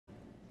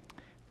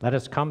Let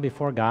us come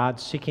before God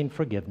seeking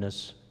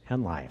forgiveness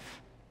and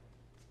life.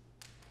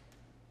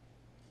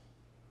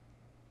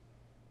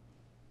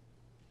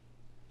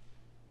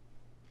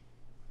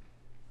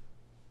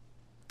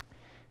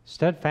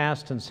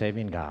 Steadfast and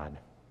saving God,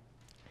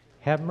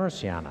 have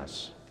mercy on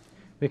us.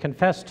 We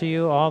confess to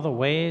you all the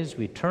ways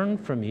we turn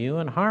from you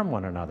and harm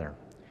one another.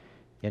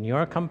 In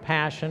your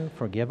compassion,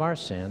 forgive our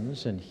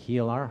sins and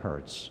heal our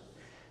hurts.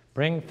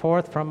 Bring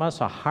forth from us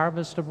a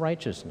harvest of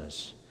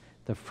righteousness,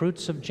 the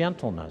fruits of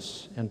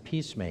gentleness and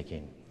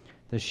peacemaking,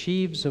 the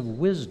sheaves of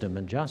wisdom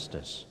and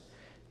justice,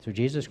 through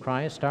Jesus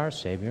Christ, our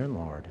Savior and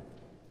Lord.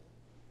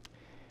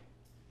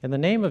 In the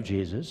name of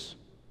Jesus,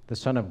 the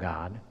Son of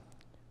God,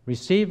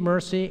 receive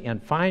mercy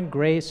and find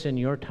grace in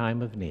your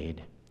time of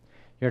need.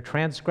 Your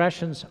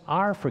transgressions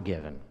are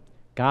forgiven.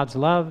 God's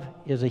love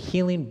is a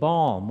healing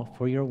balm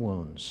for your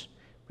wounds.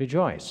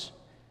 Rejoice,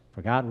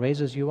 for God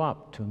raises you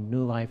up to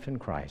new life in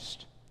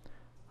Christ.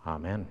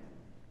 Amen.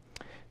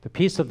 The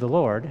peace of the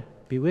Lord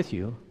be with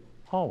you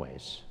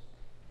always.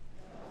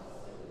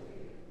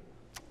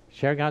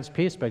 Share God's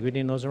peace by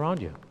greeting those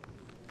around you.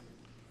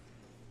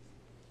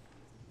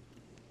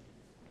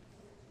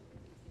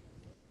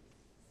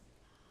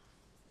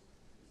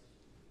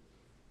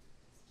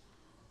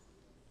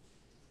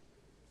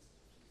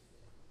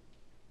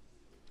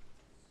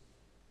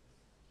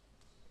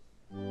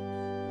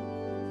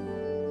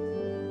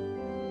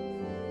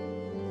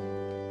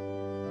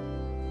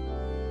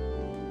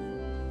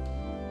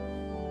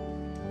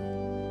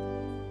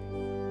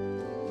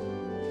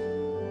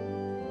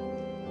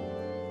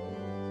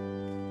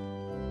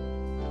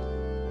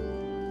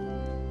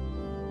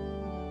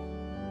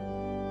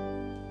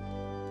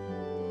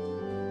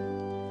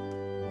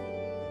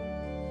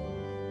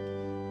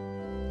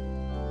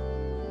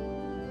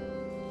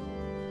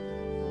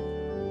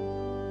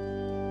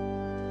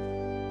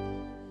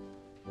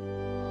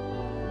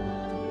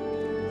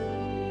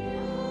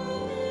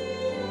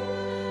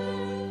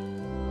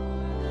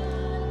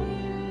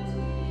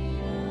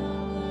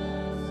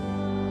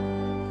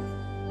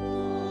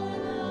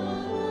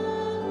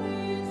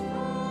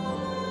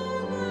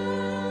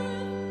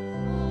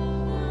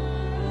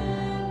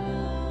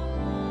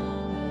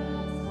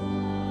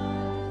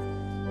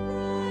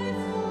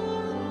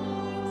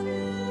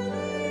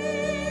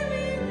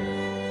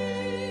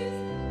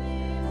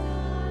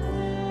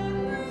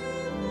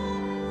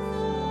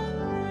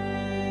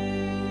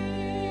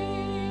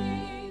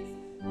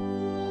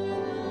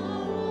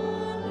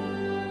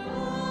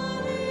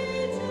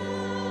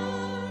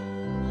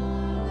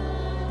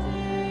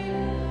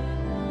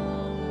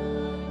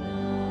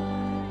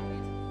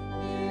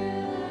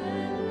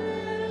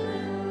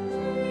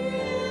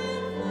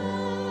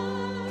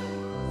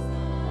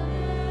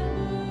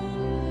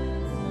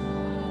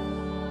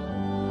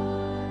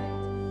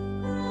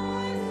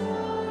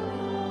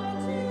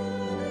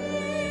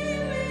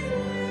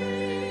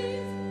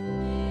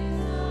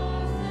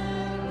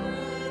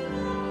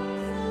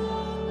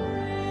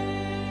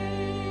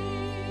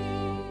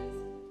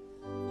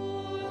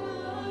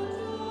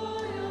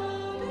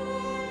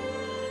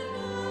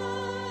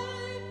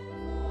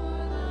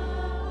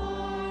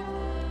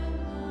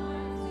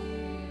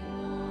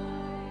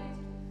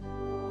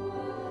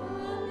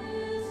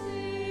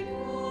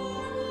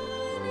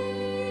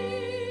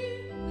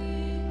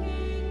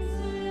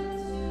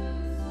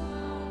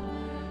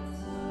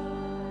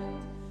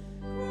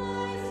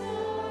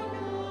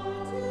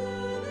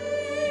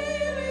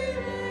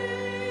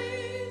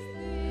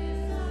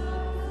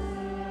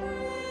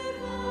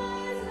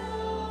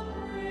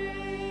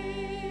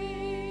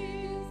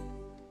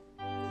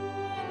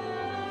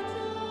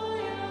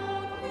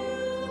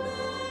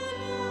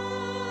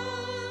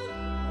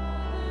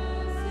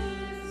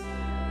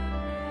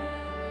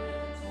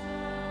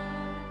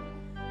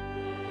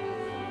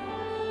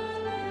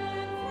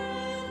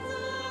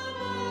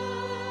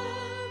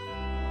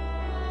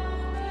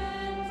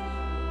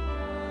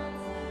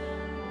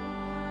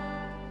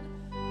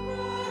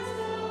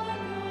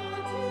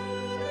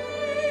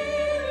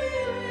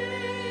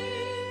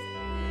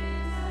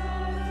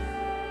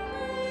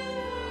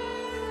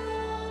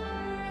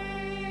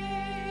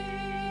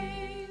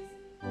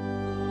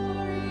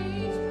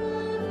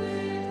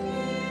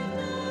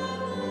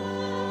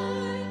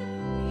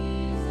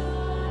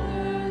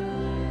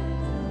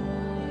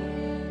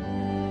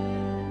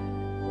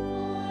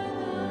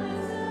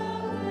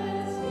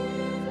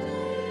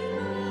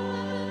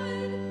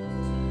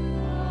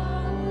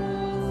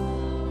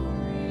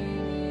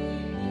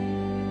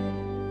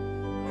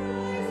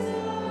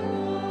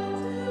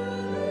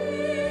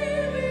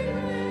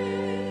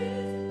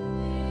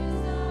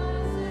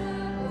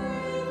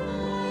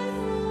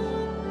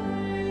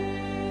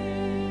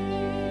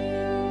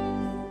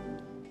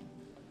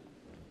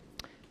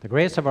 The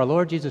grace of our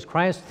Lord Jesus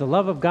Christ, the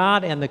love of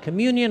God, and the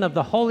communion of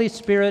the Holy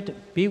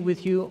Spirit be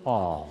with you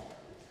all.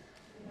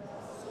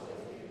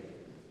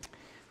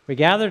 We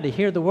gather to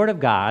hear the Word of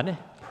God,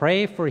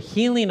 pray for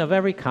healing of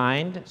every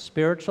kind,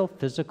 spiritual,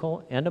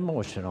 physical, and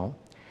emotional,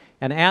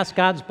 and ask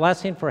God's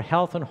blessing for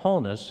health and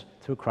wholeness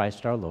through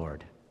Christ our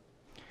Lord.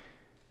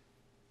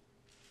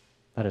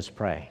 Let us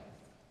pray.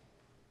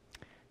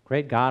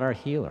 Great God, our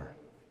healer,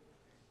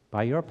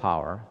 by your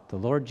power, the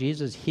Lord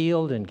Jesus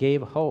healed and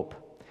gave hope.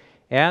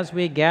 As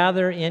we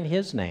gather in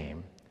his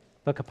name,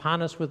 look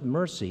upon us with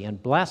mercy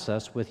and bless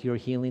us with your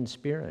healing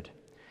spirit.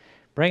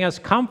 Bring us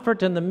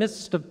comfort in the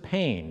midst of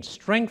pain,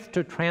 strength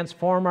to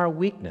transform our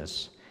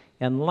weakness,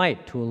 and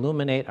light to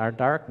illuminate our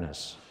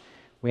darkness.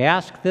 We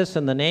ask this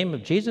in the name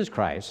of Jesus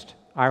Christ,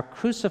 our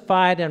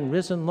crucified and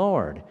risen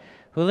Lord,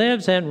 who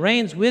lives and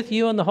reigns with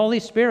you in the Holy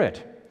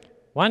Spirit,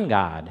 one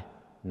God,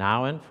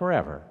 now and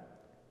forever.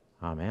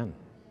 Amen.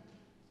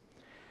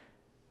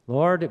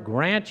 Lord,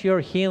 grant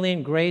your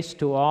healing grace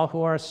to all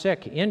who are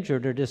sick,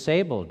 injured, or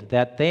disabled,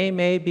 that they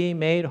may be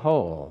made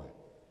whole.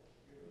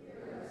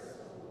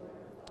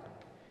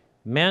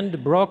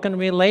 Mend broken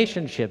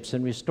relationships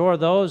and restore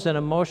those in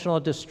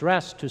emotional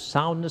distress to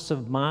soundness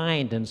of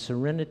mind and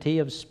serenity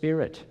of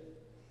spirit.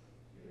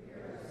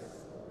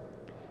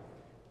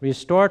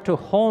 Restore to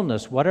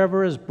wholeness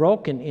whatever is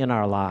broken in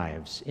our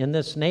lives, in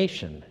this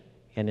nation,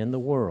 and in the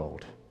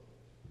world.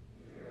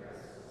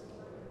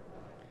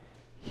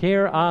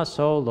 Hear us,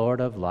 O Lord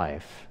of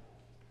life.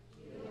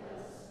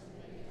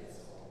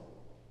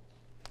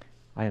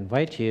 I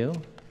invite you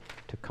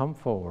to come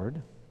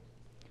forward,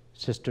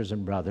 sisters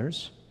and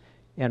brothers,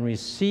 and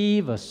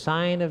receive a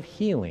sign of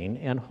healing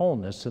and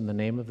wholeness in the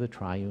name of the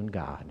triune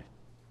God.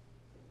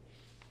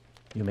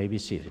 You may be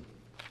seated.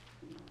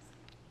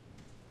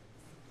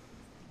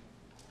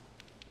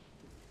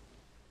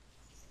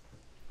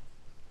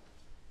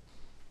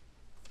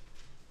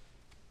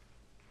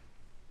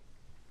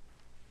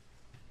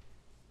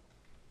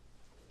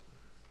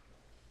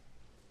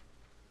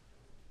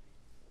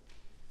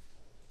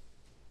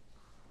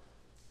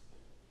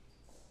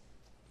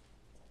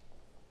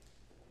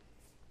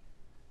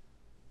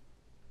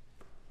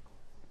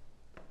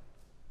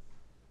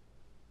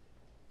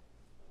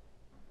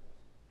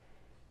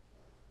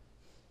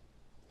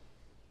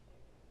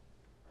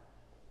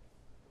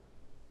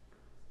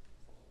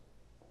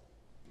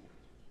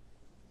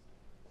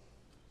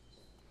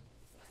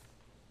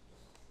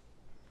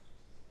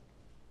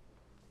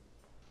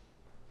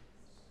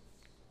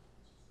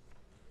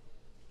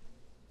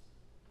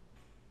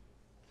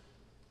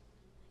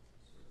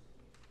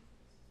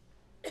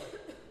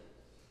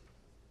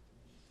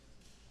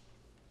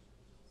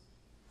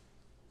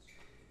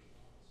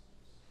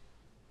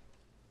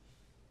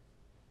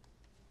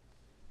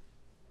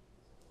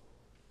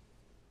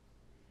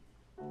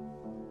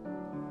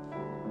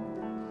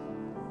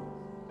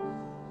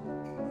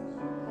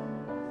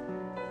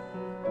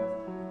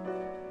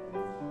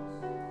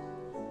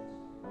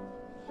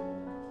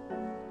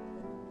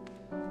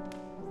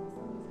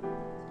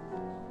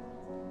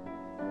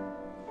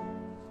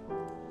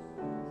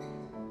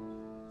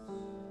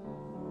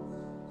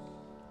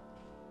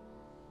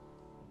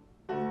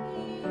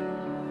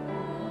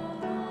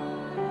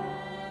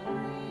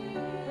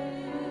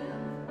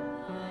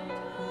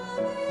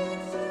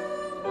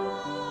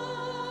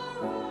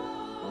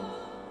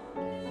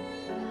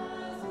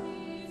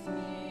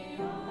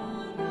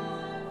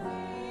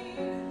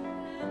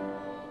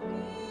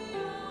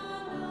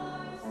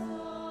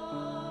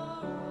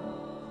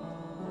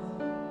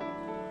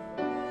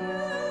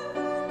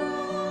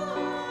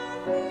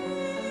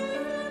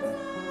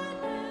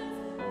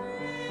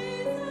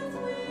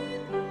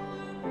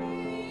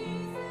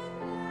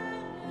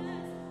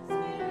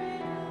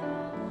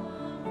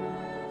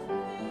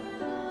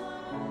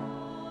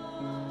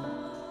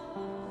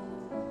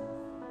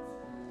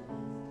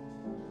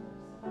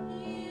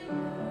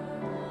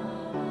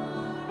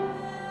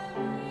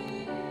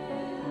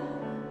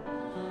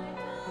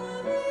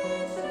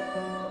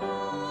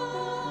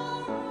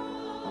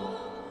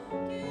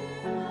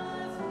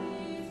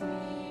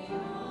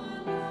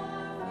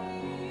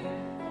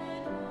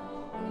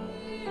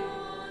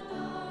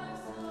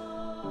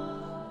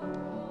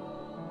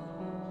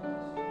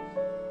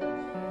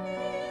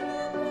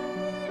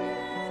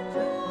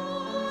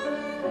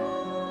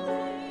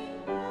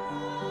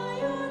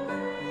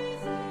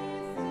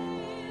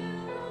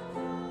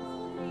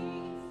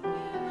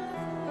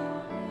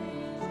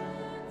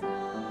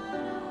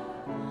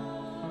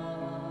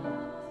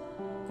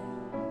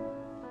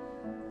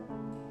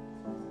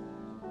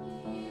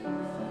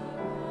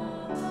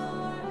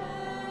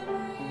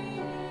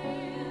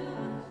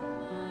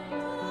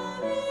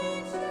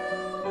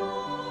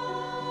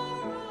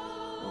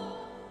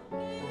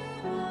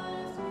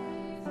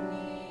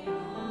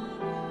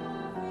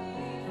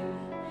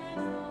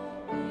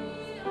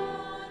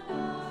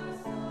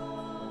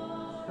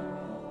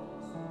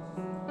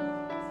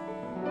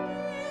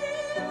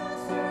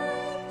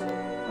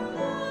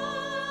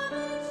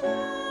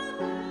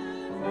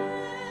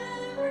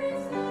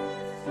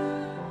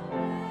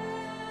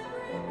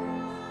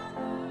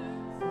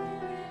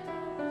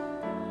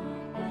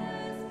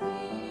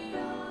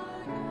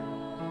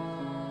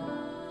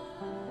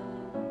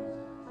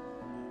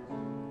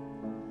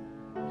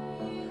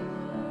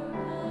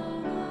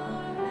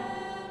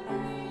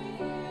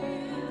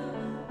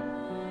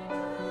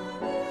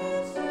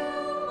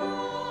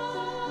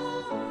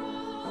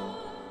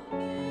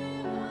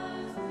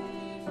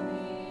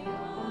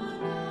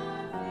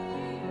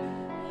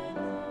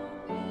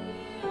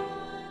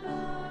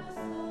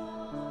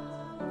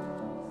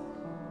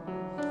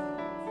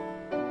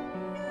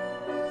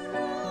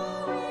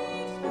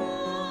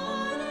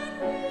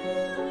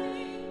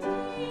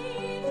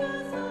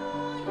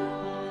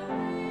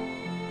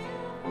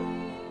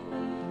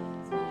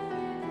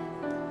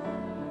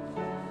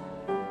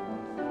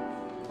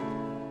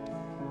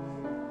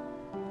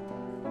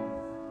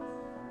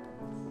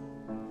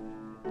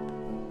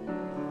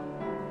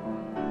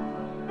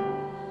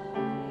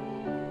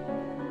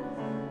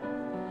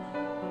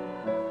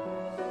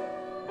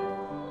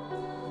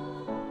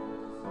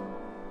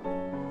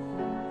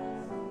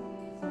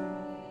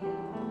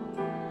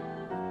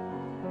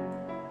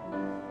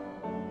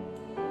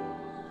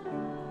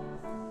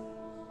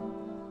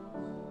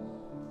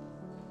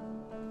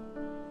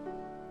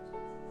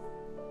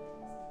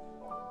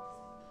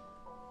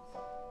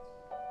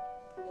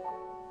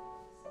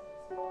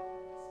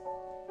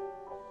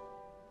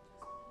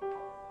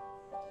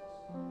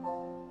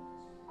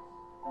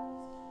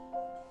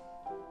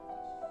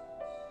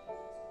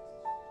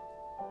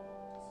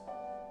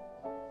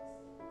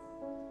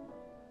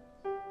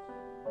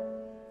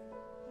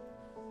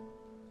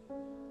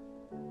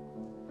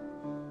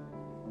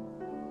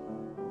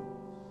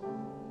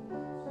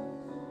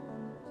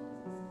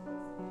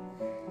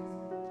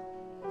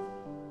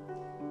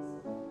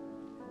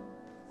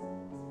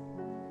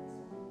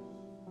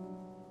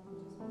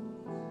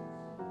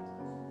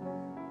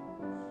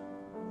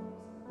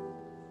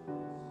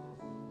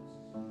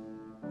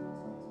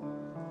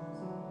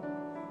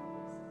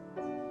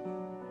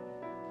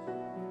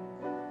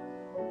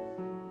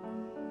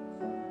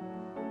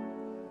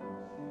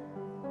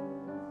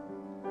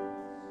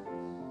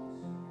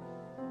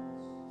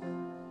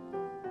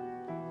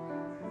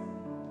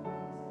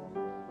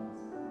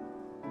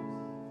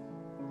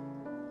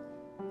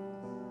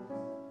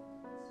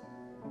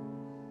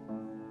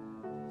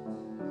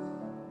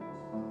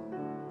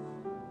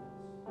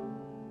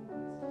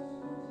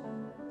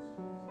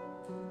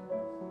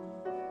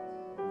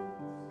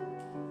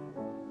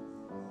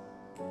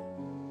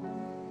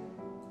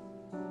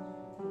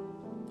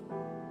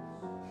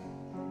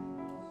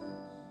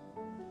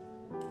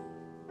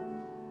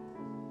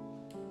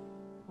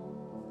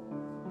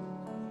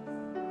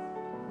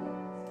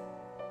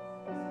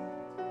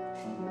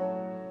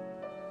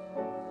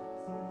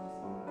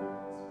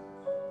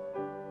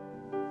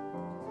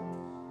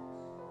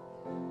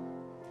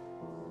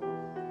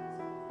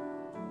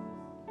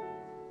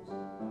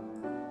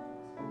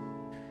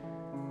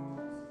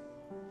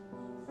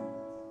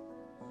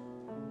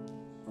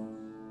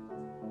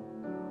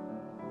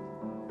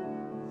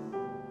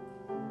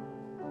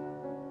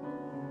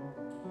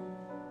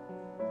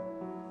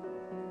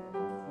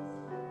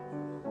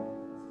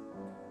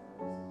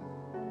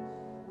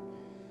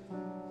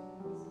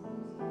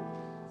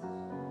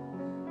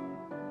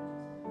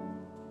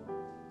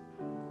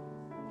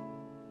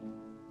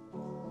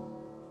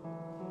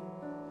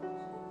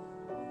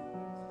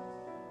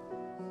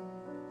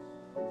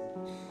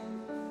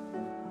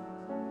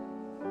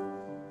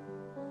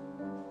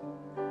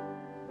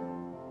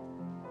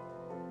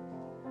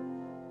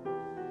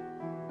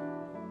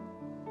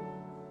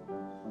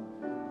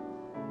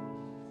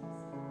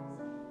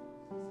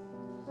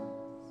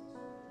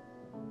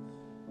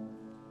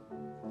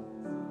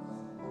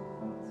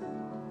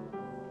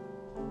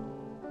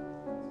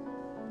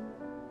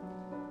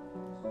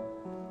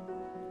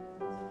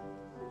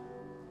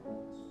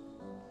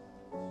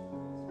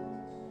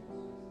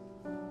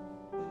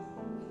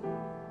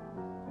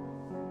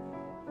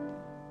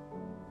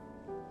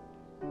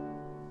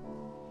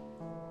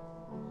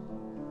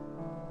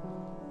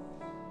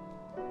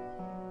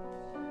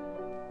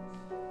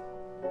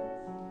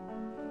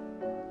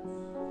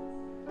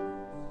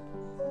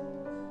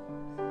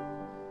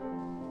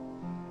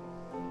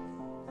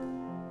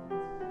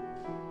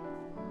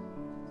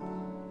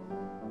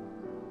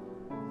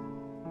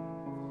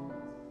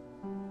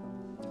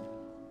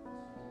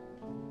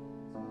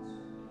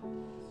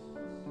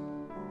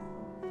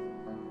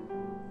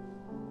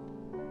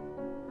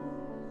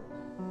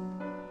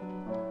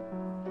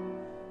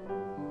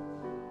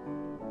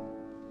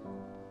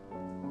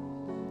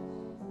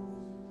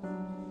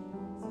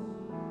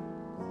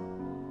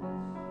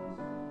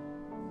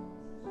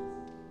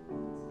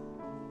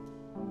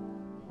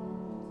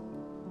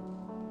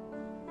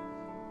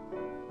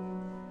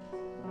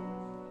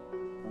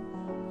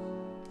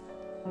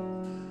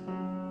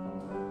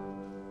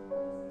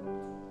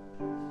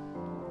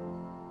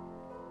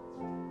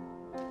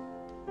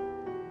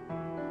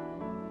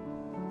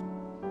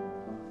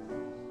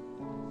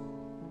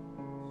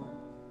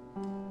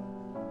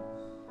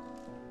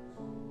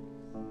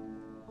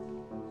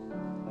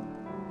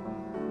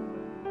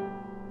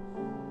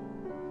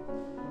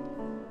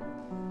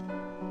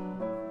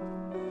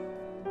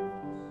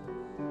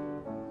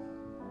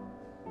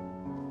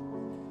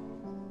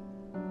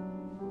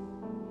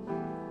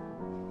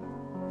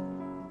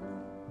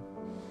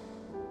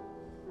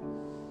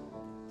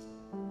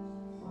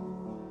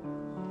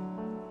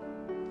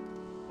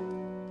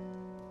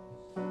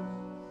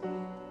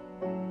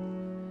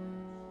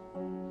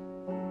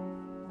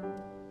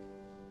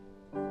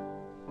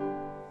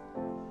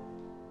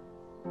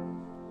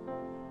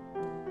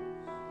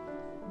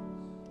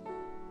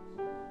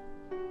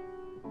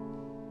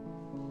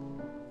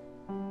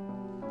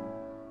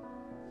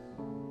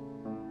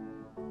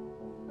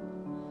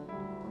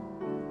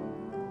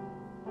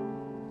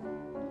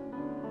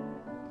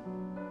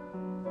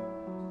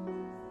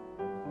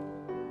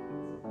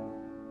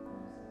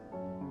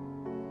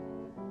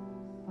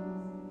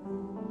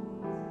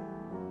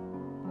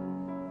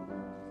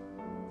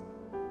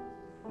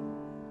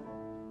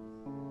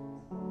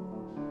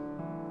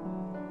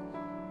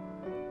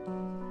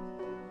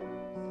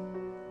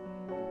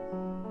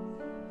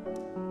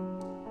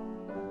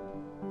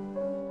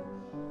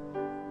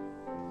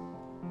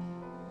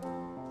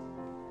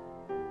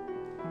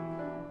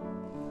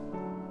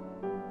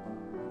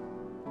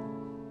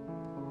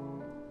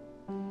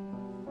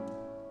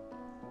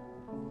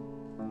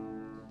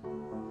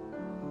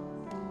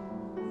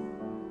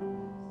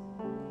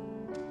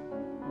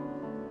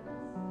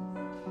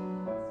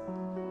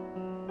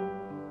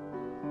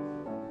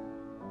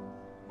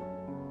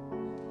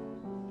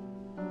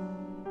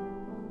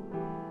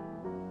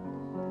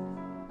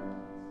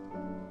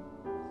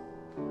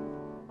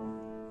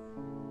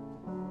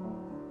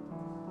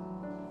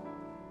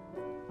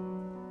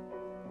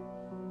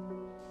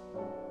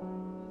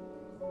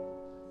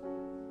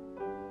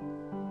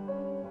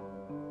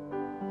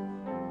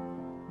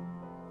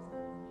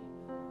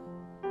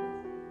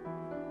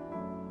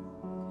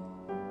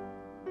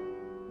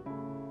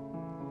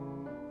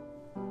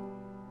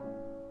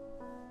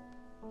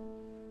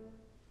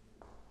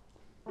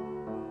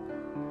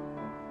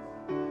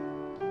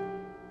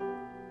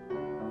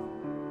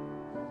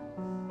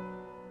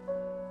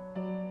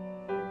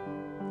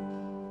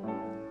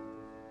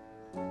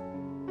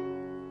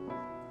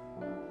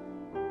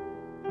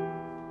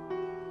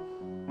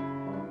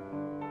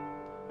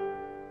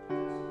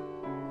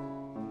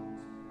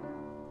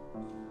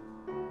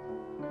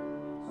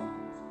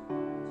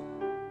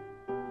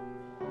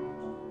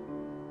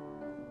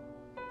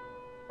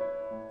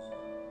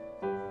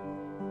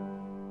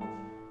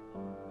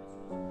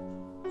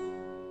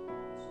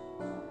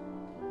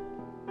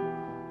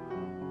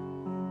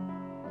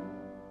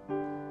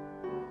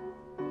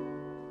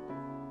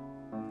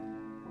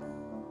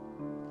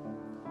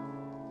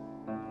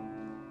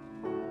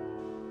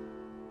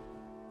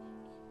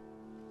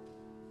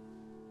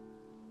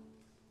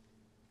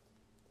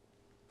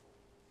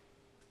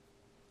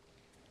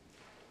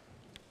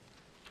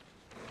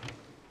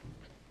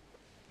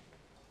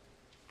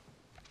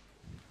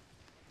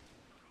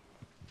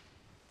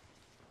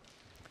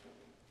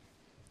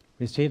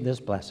 Receive this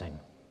blessing.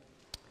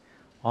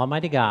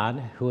 Almighty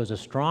God, who is a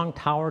strong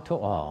tower to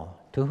all,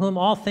 to whom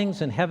all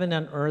things in heaven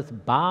and earth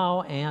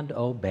bow and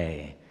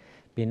obey,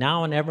 be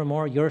now and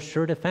evermore your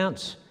sure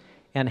defense,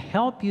 and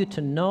help you to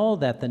know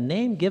that the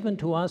name given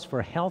to us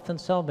for health and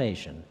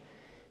salvation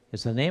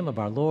is the name of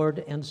our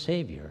Lord and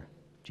Savior,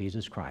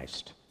 Jesus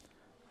Christ.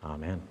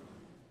 Amen.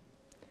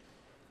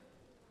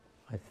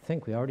 I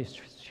think we already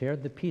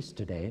shared the peace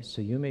today,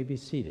 so you may be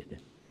seated.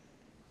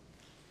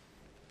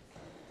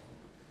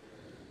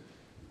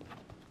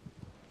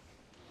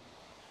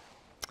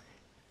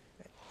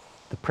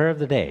 The prayer of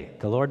the day.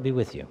 The Lord be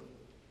with you.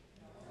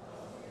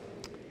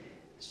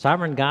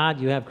 Sovereign God,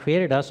 you have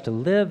created us to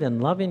live in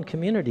loving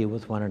community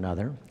with one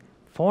another.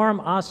 Form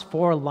us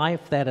for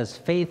life that is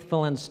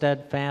faithful and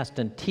steadfast,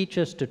 and teach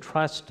us to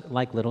trust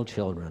like little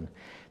children,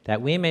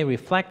 that we may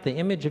reflect the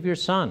image of your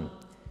Son,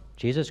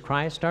 Jesus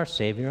Christ, our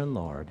Savior and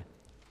Lord.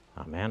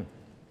 Amen.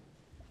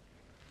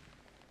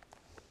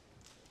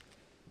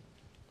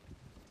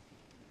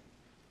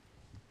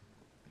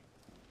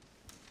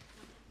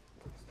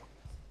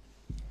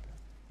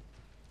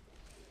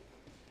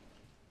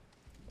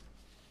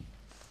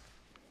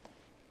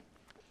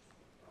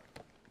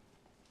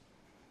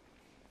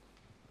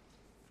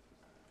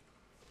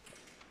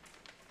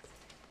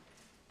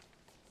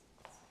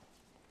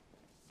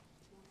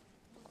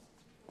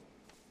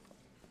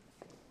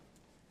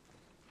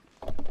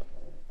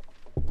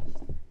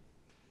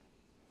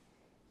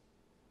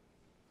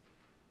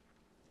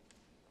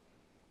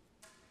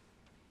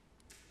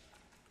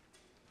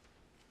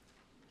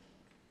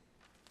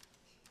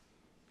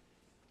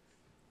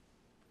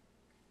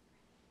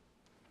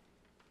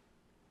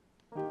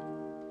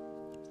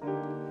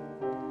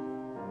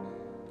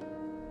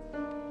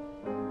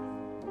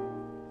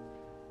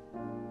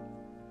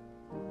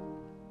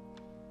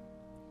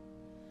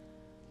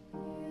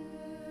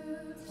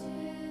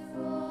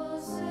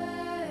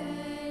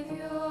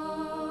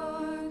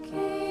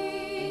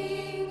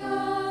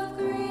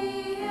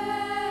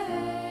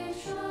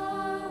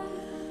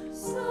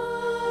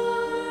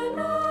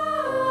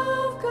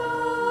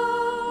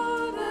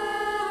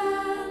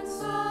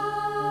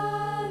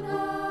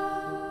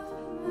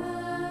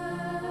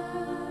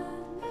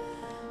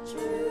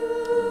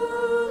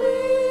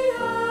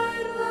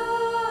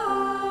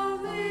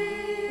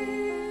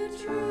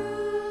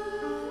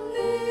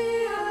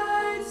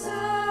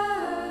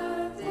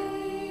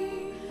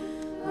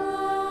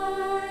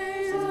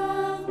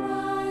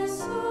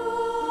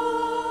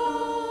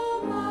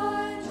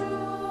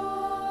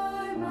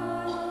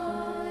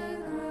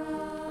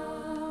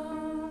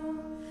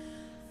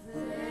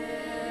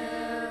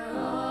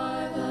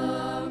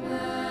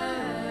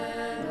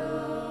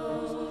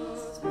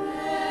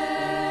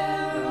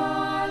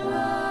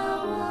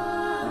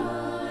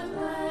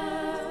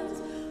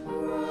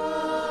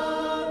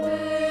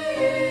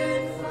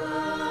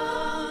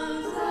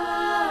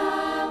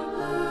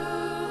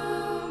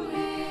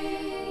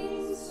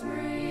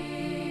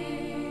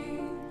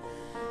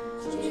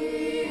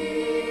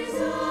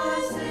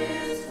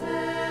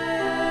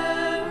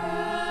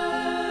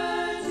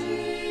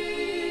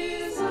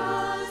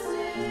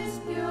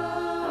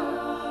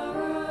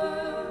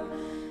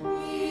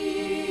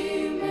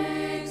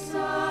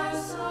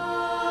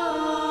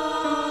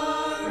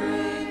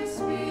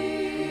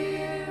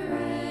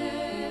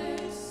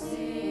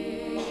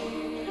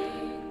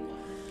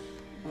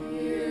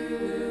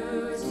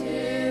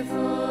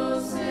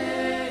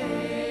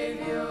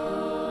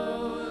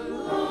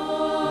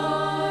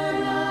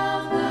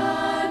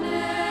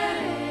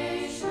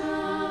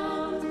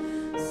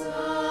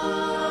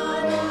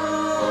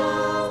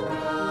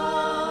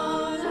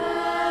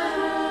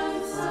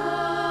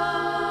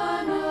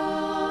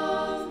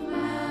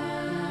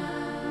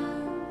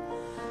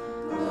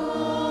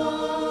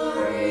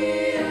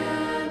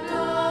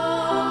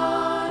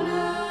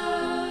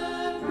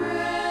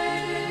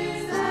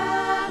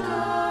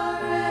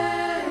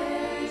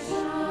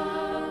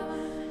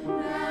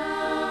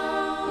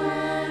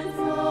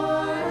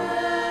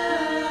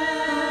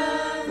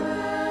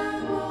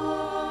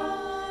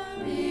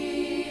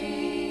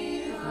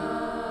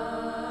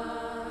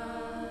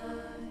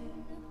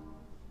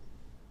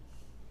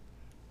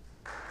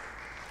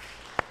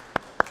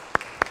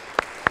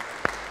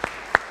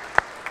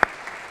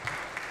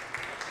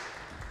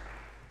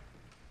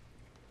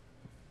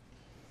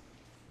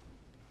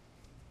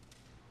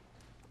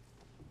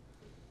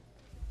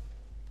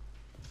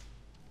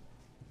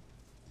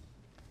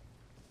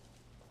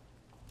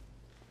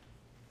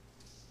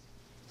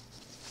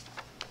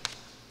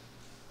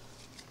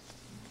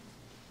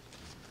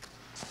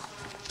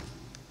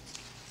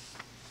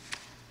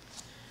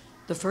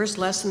 The first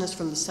lesson is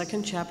from the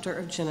second chapter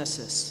of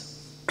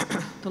Genesis.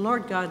 The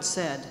Lord God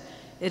said,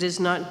 "It is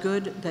not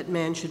good that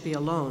man should be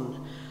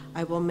alone.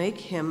 I will make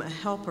him a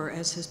helper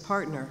as his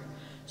partner."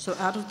 So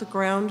out of the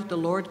ground the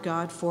Lord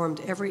God formed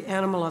every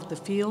animal of the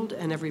field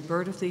and every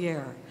bird of the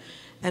air,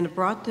 and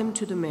brought them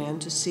to the man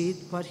to see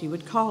what he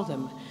would call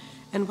them.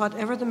 And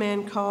whatever the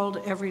man called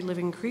every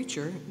living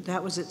creature,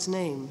 that was its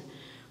name.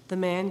 The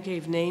man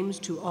gave names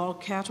to all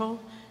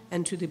cattle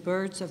and to the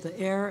birds of the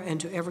air,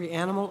 and to every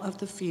animal of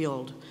the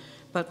field.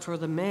 But for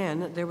the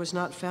man there was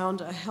not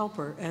found a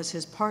helper as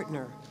his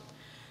partner.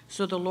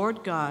 So the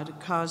Lord God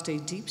caused a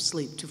deep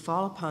sleep to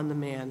fall upon the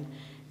man,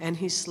 and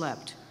he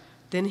slept.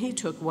 Then he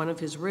took one of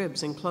his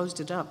ribs and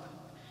closed up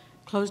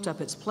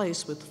its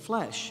place with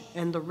flesh,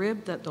 and the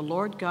rib that the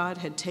Lord God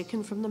had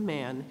taken from the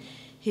man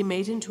he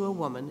made into a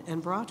woman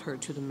and brought her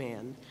to the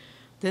man.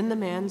 Then the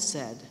man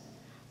said,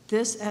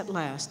 "This at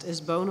last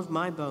is bone of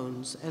my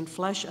bones and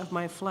flesh of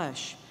my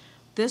flesh.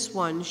 This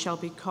one shall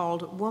be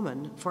called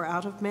woman, for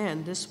out of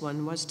man this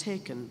one was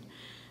taken.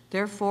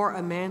 Therefore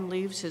a man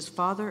leaves his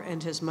father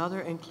and his mother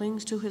and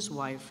clings to his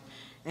wife,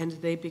 and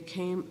they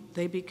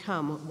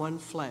become one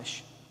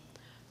flesh."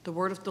 The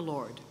word of the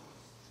Lord.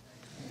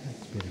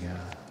 Thanks be to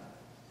God.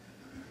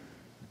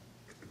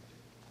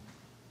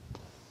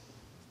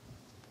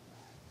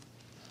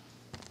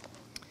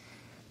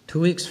 Two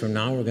weeks from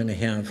now, we're going to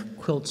have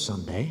Quilt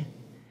Sunday,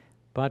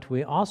 but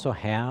we also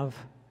have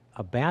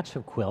a batch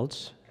of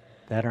quilts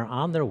that are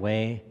on their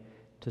way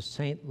to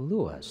St.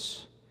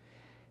 Louis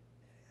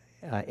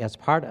as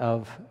part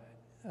of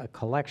a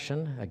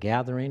collection, a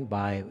gathering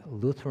by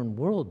Lutheran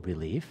World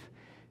Relief,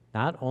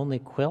 not only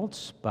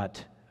quilts,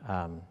 but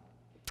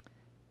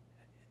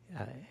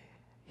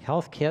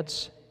health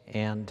kits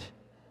and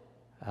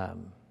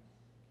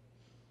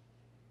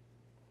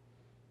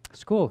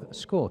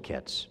school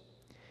kits.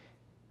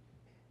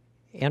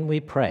 And we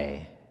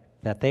pray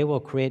that they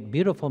will create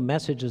beautiful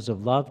messages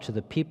of love to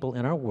the people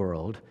in our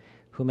world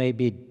who may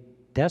be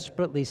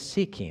desperately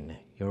seeking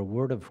your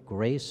word of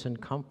grace and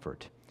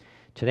comfort.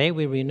 Today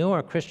we renew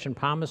our Christian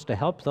promise to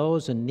help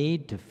those in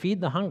need, to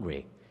feed the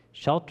hungry,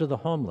 shelter the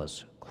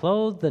homeless,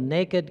 clothe the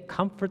naked,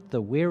 comfort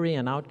the weary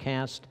and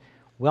outcast,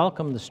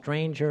 welcome the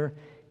stranger,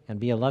 and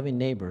be a loving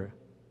neighbor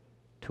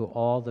to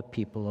all the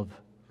people of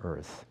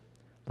earth.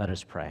 Let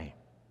us pray.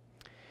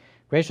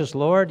 Gracious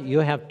Lord, you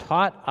have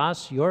taught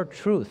us your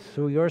truth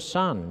through your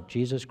Son,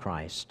 Jesus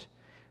Christ.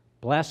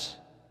 Bless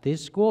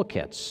these school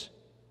kits,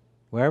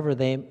 wherever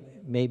they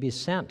may be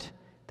sent,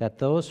 that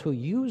those who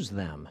use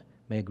them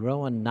may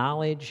grow in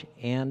knowledge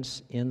and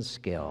in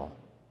skill.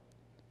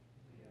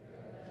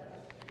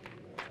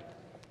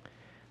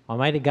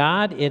 Almighty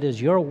God, it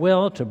is your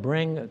will to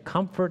bring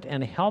comfort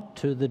and help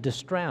to the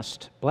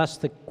distressed. Bless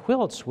the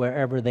quilts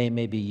wherever they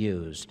may be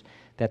used,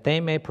 that they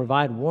may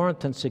provide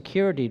warmth and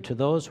security to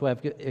those who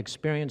have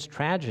experienced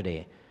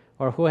tragedy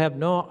or who have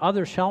no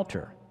other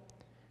shelter.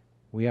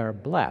 We are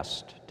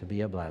blessed to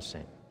be a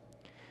blessing.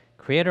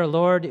 Creator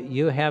Lord,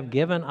 you have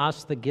given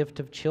us the gift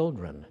of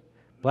children.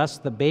 Bless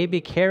the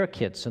baby care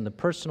kits and the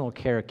personal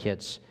care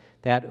kits,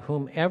 that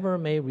whomever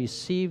may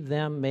receive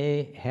them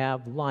may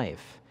have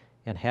life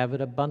and have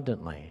it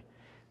abundantly.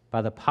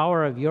 By the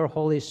power of your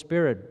Holy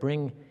Spirit,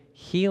 bring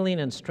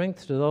healing and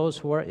strength to those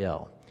who are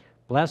ill.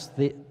 Bless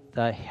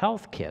the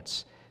health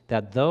kits,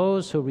 that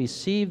those who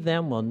receive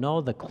them will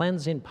know the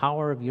cleansing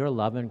power of your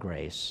love and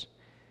grace.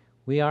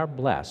 We are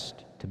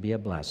blessed to be a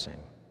blessing.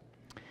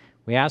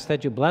 We ask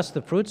that you bless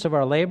the fruits of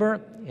our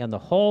labor and the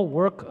whole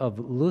work of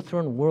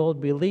Lutheran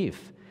World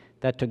Relief,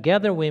 that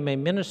together we may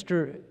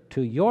minister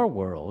to your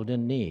world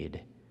in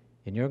need.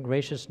 In your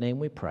gracious name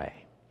we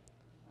pray.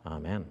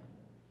 Amen.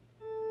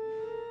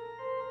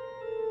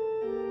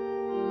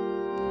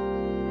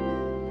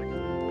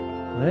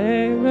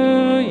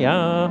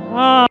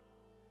 Alleluia.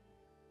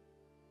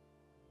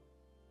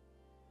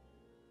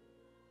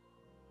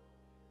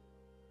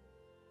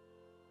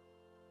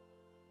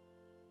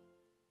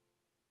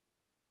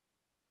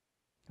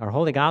 Our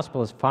Holy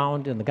Gospel is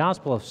found in the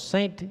Gospel of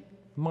St.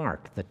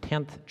 Mark, the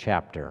 10th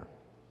chapter.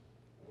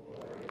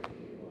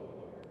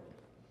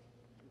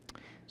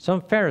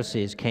 Some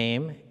Pharisees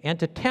came, and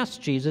to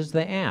test Jesus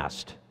they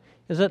asked,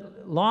 "Is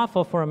it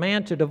lawful for a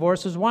man to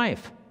divorce his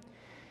wife?"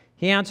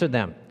 He answered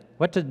them,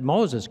 "What did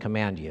Moses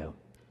command you?"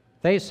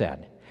 They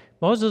said,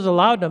 "Moses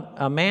allowed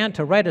a man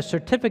to write a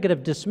certificate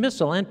of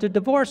dismissal and to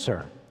divorce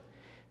her."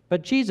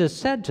 But Jesus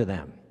said to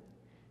them,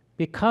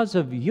 "Because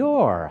of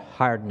your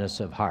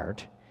hardness of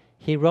heart,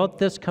 he wrote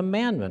this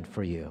commandment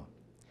for you.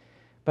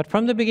 But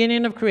from the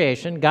beginning of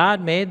creation,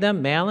 God made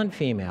them male and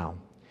female.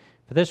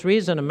 For this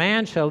reason, a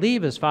man shall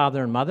leave his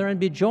father and mother and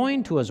be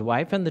joined to his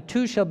wife, and the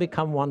two shall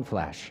become one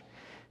flesh.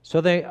 So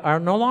they are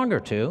no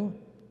longer two,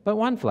 but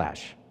one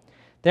flesh.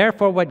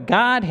 Therefore, what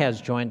God has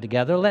joined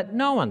together, let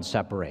no one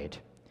separate."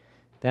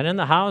 Then in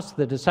the house,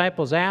 the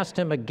disciples asked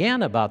him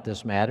again about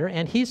this matter,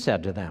 and he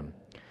said to them,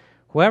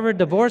 "Whoever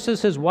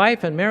divorces his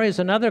wife and marries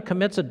another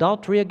commits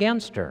adultery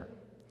against her.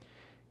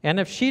 And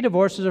if she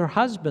divorces her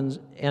husband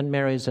and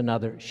marries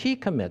another, she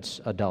commits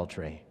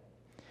adultery."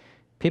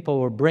 People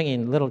were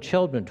bringing little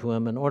children to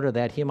him in order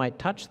that he might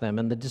touch them,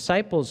 and the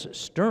disciples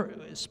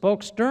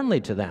spoke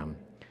sternly to them.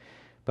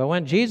 But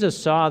when Jesus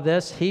saw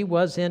this, he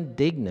was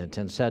indignant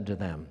and said to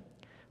them,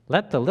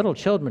 "Let the little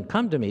children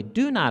come to me.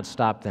 Do not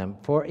stop them,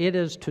 for it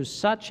is to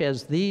such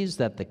as these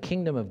that the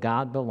kingdom of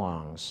God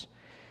belongs.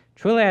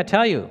 Truly I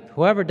tell you,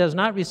 whoever does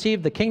not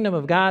receive the kingdom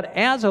of God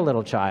as a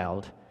little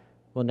child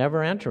will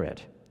never enter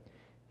it."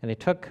 And he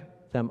took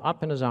them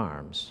up in his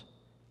arms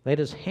laid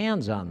his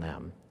hands on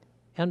them,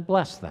 and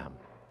blessed them.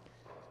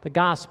 The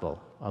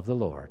gospel of the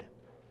Lord.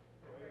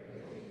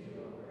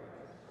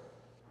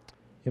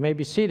 You may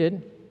be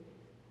seated.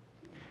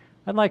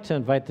 I'd like to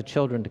invite the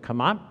children to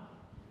come up.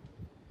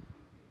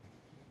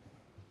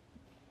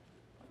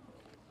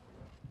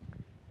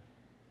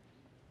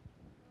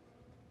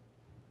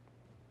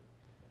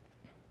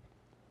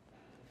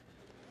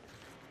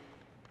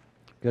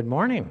 Good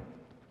morning.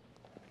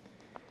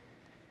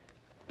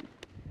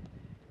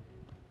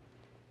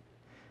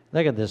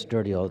 Look at this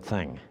dirty old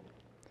thing.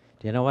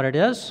 Do you know what it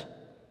is?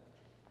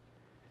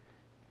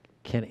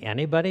 Can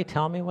anybody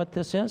tell me what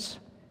this is?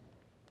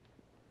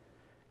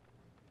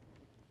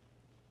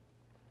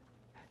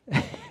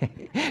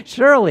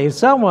 Surely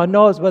someone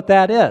knows what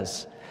that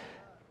is.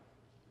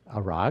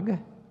 A rug?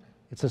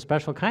 It's a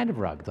special kind of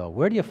rug, though.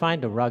 Where do you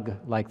find a rug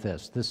like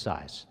this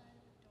size?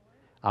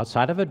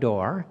 Outside of a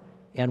door.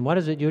 And what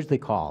is it usually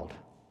called?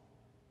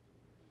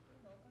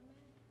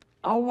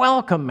 A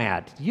welcome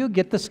mat. You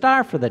get the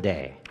star for the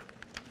day.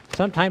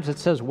 Sometimes it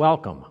says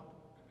welcome.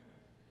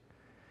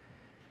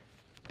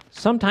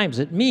 Sometimes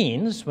it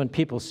means, when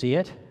people see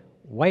it,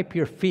 wipe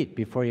your feet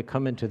before you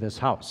come into this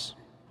house.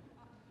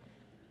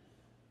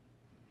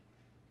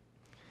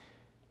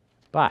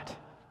 But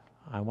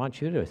I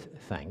want you to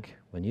think,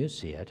 when you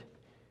see it,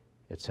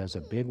 it says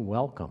a big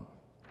welcome.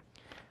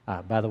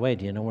 By the way,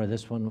 do you know where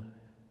this one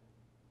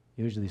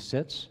usually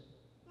sits?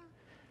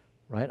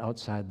 Right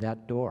outside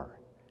that door.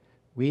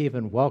 We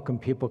even welcome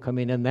people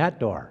coming in that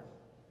door.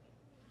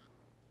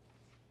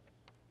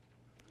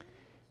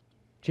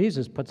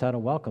 Jesus puts out a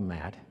welcome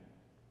mat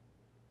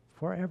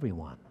for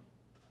everyone.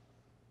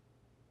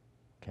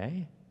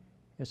 Okay?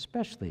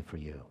 Especially for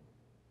you.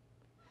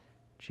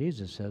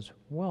 Jesus says,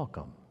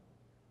 welcome.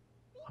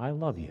 I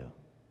love you.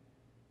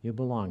 You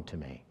belong to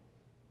me.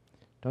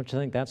 Don't you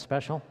think that's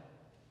special?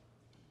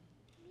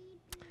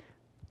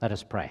 Let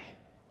us pray.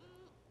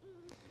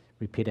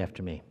 Repeat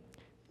after me.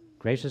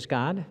 Gracious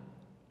God,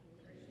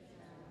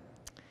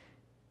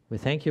 we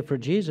thank you for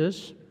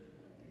Jesus.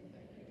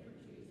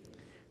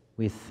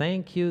 We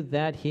thank you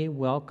that he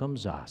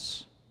welcomes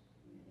us,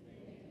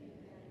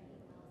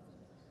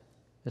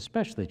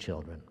 especially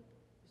children.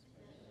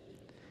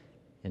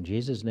 In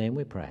Jesus' name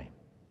we pray.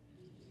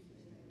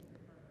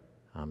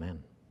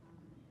 Amen.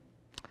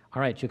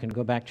 All right, you can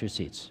go back to your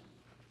seats.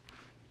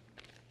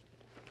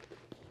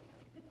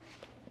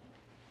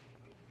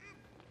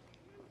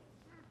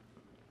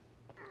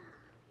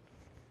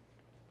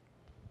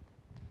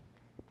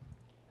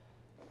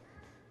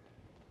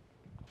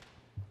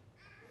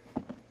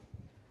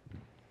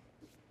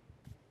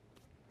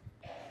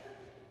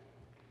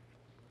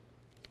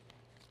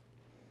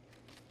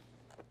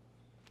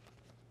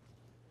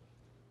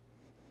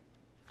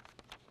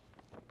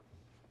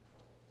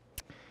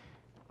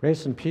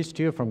 Grace and peace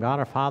to you from God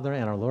our Father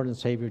and our Lord and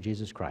Savior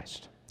Jesus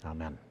Christ.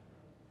 Amen.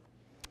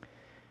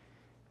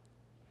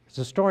 It's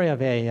a story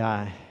of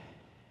a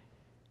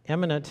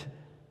eminent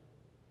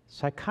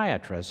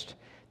psychiatrist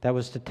that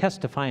was to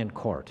testify in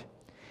court.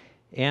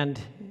 And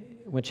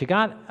when she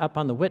got up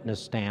on the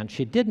witness stand,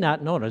 she did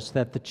not notice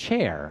that the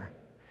chair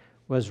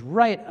was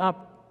right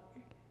up,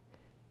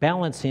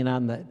 balancing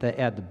on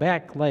the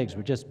back legs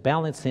were just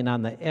balancing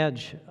on the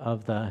edge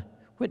of the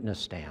witness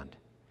stand.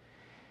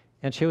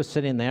 And she was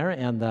sitting there,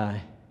 and the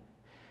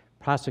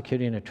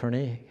prosecuting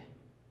attorney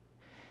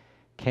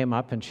came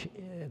up, and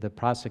the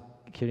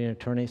prosecuting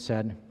attorney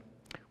said,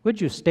 "Would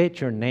you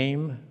state your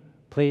name,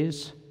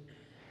 please?"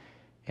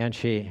 And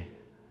she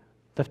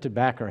lifted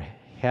back her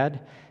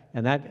head,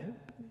 and that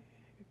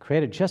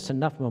created just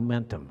enough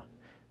momentum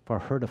for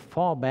her to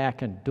fall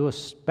back and do a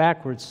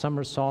backward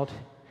somersault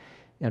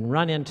and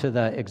run into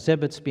the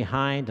exhibits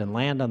behind and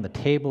land on the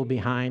table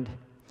behind.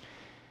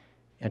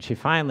 And she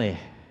finally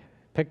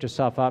picked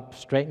herself up,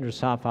 straightened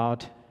herself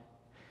out,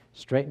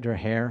 straightened her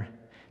hair,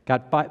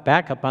 got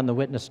back up on the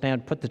witness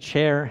stand, put the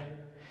chair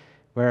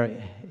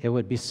where it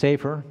would be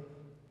safer,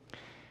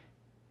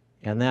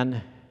 and then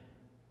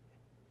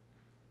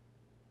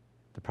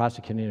the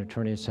prosecuting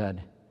attorney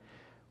said,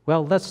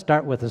 "Well, let's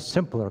start with a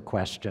simpler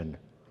question.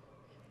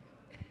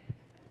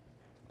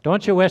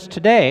 Don't you wish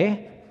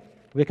today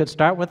we could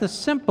start with a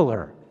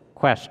simpler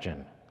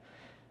question?"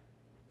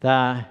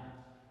 The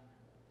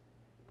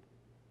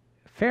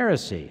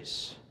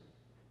Pharisees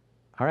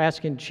are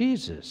asking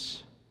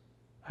Jesus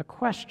a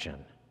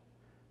question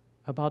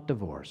about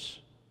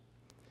divorce.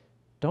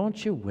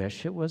 Don't you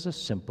wish it was a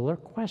simpler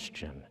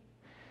question?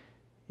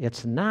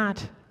 It's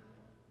not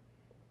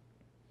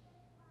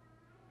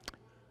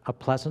a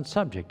pleasant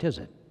subject, is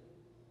it?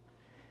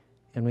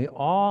 And we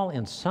all,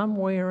 in some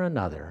way or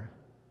another,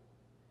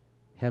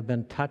 have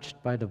been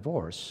touched by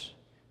divorce.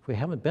 If we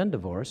haven't been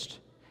divorced,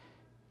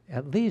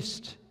 at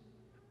least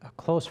a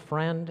close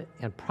friend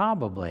and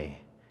probably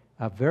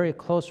a very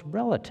close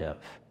relative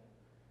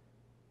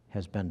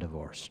has been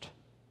divorced.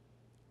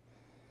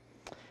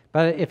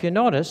 But if you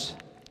notice,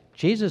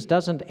 Jesus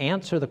doesn't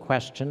answer the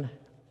question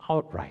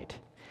outright.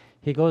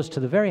 He goes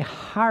to the very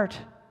heart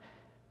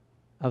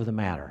of the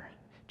matter.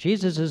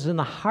 Jesus is in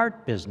the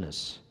heart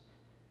business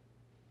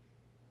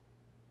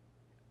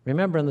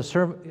Remember in the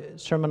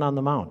Sermon on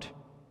the Mount,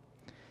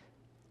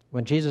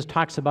 when Jesus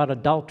talks about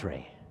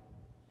adultery,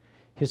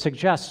 he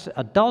suggests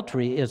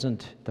adultery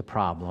isn't the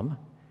problem,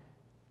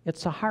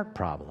 it's a heart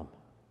problem.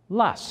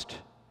 Lust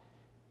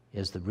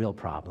is the real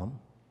problem.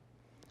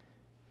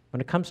 When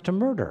it comes to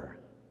murder,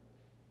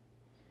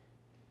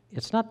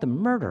 it's not the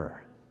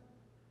murder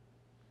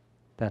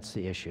that's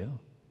the issue.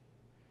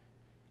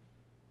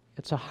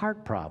 It's a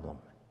heart problem.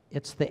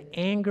 It's the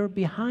anger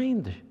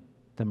behind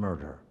the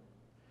murder.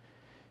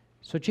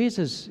 So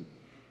Jesus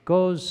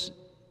goes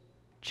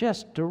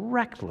just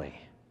directly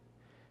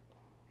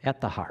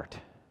at the heart.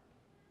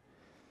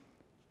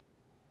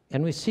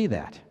 And we see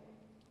that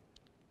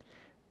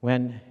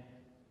when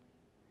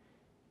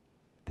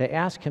they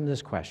ask him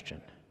this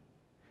question.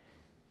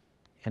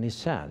 And he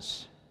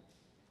says,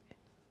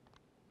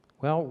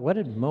 well, what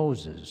did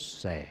Moses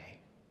say?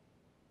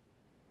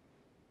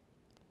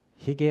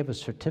 He gave a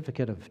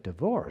certificate of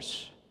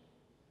divorce.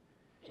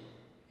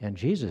 And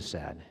Jesus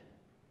said,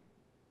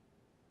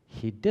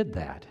 he did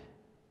that,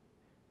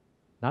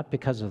 not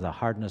because of the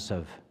hardness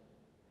of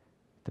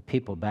the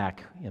people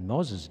back in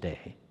Moses'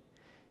 day.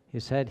 He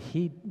said,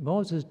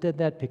 Moses did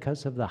that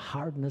because of the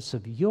hardness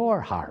of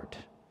your heart,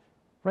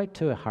 right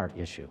to a heart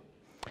issue.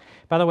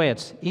 By the way,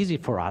 it's easy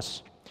for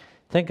us.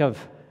 Think of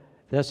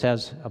this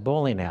as a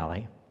bowling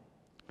alley.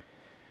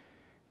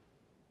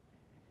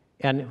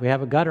 And we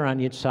have a gutter on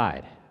each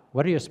side.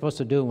 What are you supposed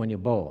to do when you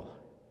bowl?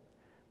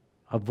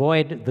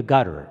 Avoid the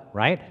gutter,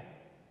 right?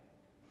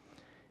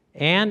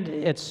 And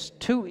it's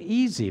too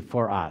easy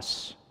for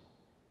us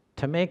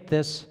to make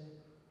this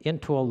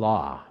into a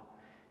law.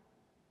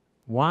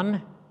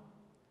 One,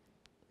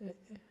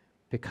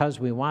 because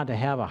we want to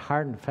have a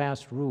hard and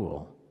fast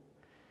rule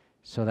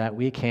so that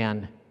we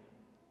can,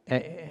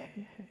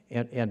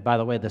 and by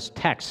the way, this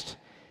text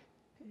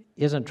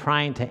isn't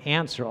trying to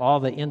answer all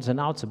the ins and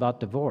outs about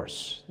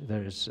divorce.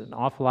 There's an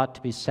awful lot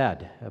to be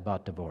said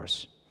about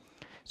divorce.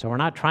 So we're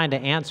not trying to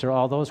answer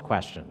all those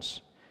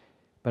questions.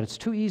 But it's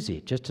too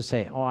easy just to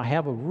say, oh, I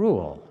have a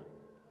rule.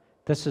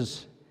 This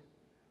is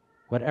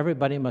what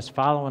everybody must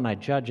follow, and I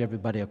judge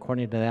everybody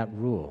according to that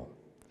rule,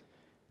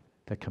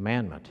 the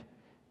commandment.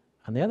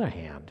 On the other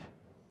hand,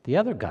 the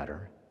other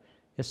gutter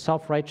is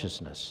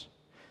self-righteousness.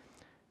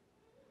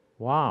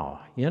 Wow,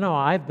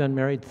 I've been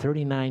married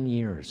 39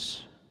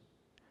 years.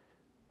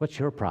 What's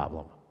your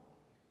problem?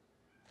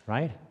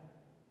 Right?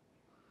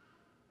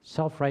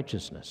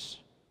 Self-righteousness.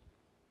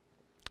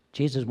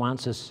 Jesus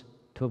wants us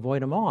to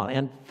avoid them all.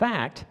 In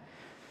fact,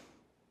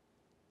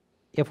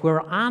 if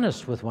we're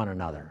honest with one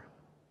another,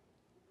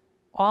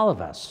 all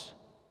of us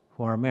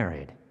who are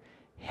married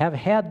have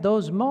had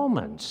those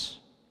moments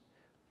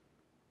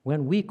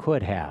when we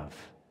could have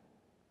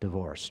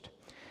divorced.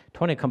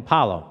 Tony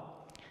Campolo,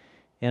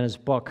 in his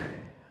book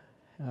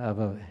of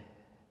a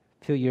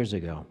few years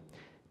ago,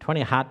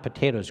 20 Hot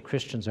Potatoes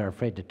Christians Are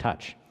Afraid to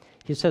Touch,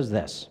 he says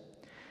this: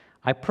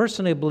 I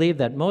personally believe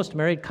that most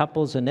married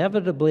couples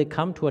inevitably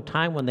come to a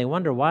time when they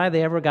wonder why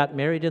they ever got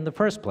married in the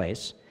first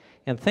place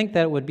and think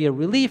that it would be a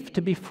relief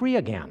to be free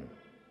again.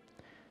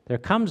 There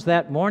comes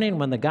that morning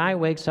when the guy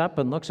wakes up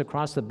and looks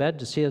across the bed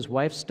to see his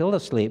wife still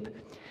asleep,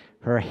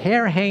 her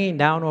hair hanging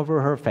down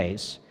over her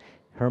face,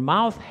 her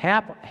mouth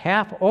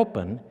half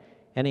open,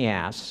 and he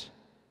asks,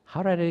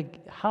 how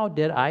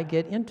did I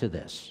get into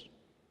this?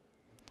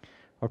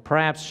 Or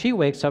perhaps she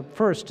wakes up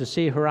first to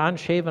see her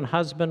unshaven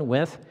husband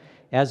with,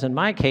 as in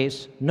my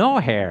case, no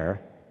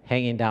hair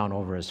hanging down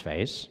over his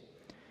face,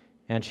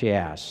 and she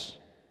asks,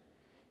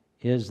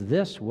 is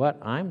this what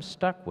I'm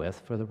stuck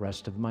with for the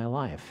rest of my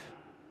life?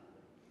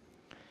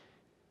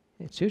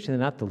 It's usually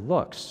not the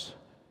looks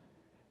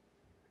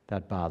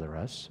that bother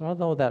us,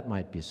 although that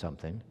might be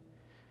something.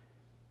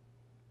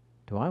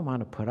 Do I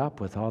want to put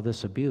up with all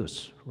this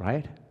abuse,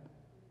 right?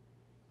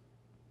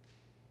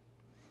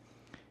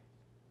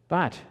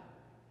 But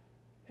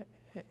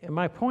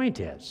my point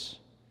is,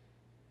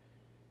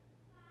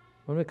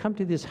 when we come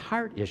to these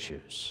heart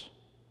issues,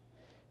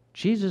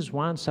 Jesus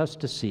wants us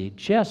to see,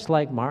 just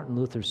like Martin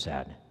Luther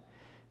said,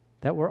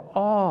 that we're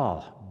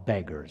all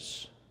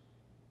beggars,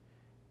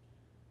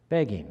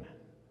 begging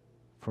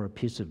for a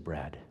piece of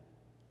bread,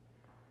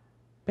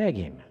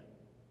 begging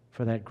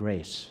for that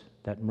grace,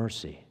 that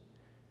mercy.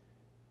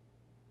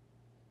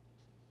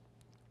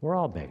 We're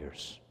all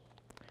beggars.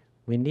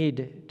 We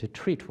need to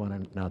treat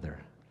one another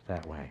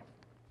that way.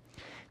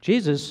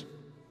 Jesus,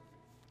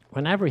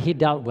 whenever he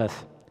dealt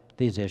with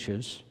these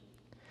issues,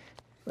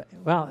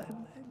 well,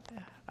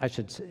 I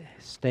should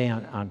stay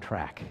on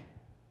track.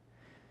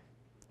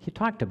 He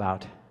talked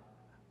about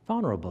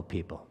vulnerable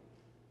people.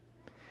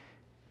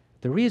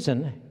 The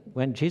reason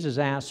when Jesus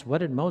asked, what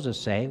did Moses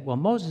say? Well,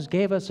 Moses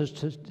gave us a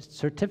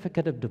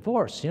certificate of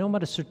divorce. You know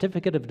what a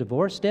certificate of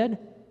divorce did?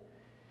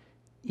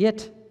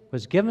 It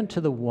was given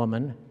to the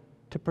woman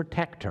to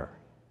protect her.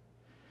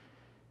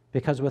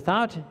 Because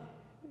without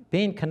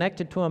being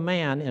connected to a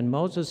man in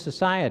Moses'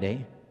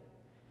 society,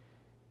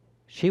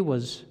 she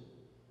was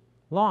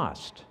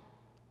lost,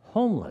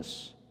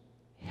 homeless,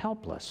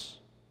 helpless.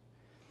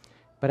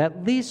 But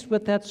at least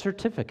with that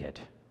certificate,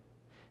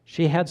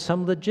 She had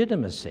some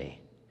legitimacy,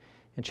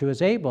 and she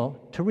was able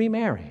to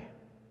remarry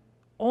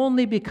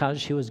only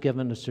because she was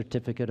given a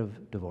certificate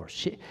of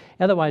divorce.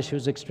 Otherwise, she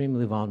was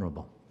extremely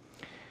vulnerable.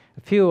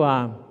 A few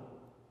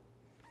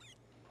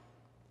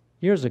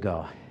years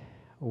ago,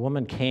 a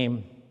woman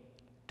came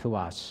to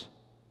us,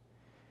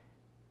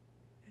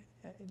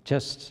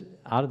 just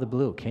out of the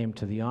blue, came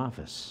to the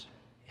office,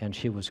 and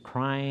she was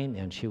crying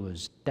and she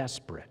was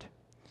desperate.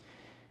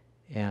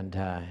 And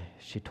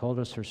she told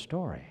us her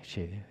story.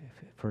 She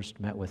first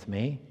met with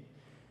me,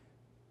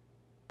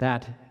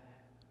 that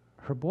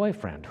her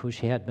boyfriend, who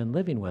she had been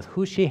living with,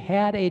 who she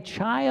had a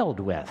child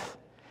with,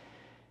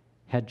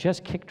 had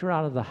just kicked her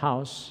out of the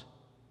house,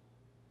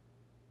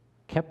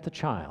 kept the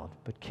child,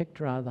 but kicked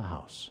her out of the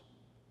house.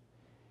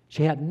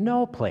 She had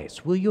no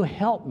place. Will you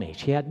help me?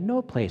 She had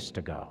no place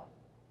to go.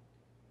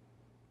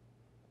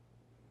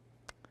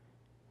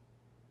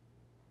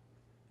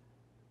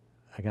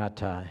 I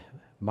got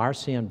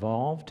Marcy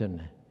involved,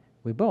 and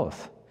we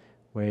both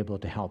were able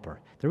to help her.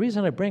 The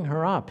reason I bring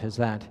her up is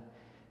that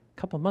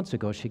a couple months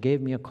ago, she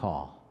gave me a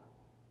call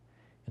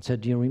and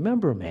said, "Do you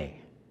remember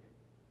me?"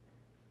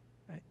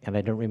 And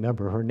I don't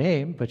remember her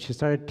name, but she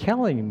started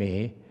telling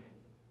me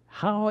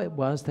how it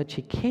was that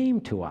she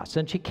came to us.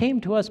 And she came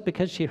to us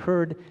because she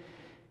heard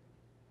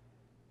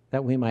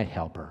that we might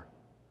help her.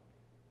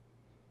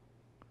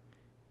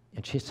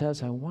 And she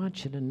says, "I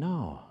want you to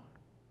know,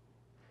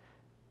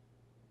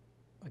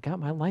 I got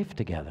my life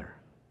together."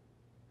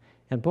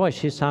 And boy,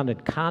 she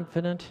sounded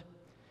confident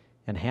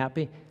and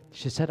happy.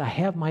 She said, "I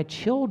have my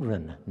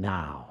children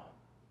now."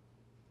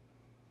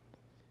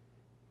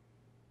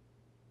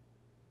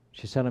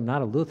 She said, "I'm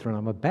not a Lutheran,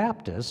 I'm a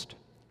Baptist,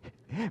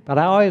 but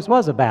I always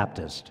was a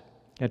Baptist."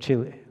 And she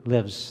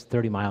lives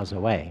 30 miles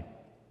away.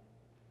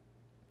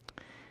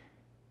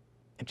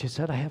 And she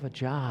said, "I have a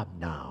job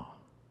now."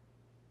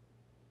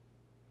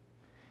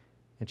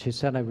 And she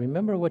said, "I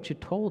remember what you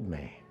told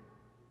me,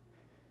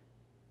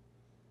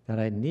 that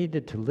I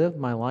needed to live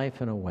my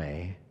life in a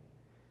way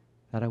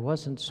that I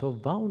wasn't so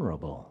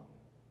vulnerable,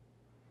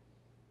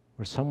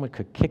 where someone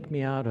could kick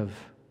me out of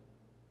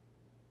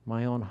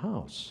my own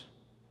house."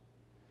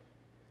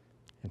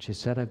 And she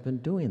said, "I've been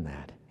doing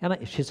that."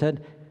 And she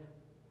said,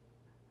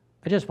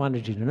 "I just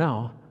wanted you to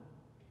know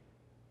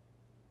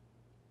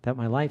that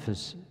my life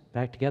is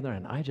back together,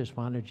 and I just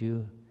wanted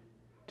you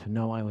to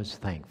know I was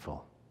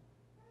thankful."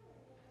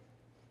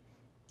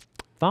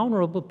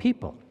 Vulnerable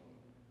people.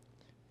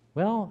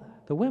 Well,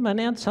 the women,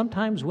 and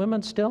sometimes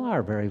women still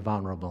are very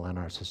vulnerable in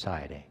our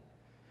society.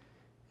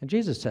 And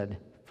Jesus said,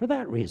 for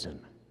that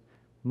reason,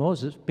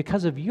 Moses,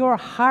 because of your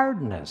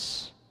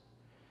hardness,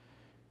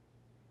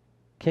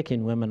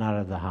 kicking women out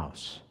of the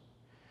house,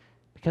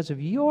 because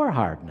of your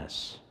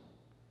hardness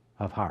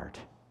of heart,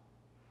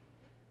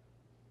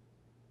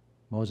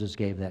 Moses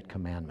gave that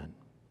commandment.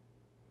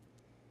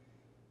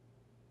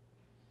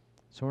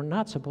 So we're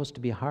not supposed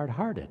to be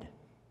hard-hearted.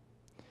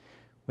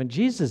 When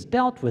Jesus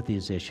dealt with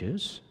these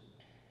issues,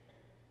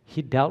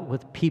 he dealt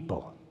with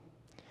people.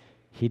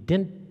 He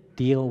didn't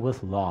deal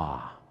with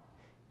law.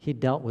 He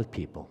dealt with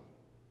people.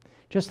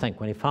 Just think,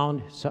 when he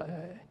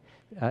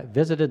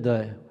visited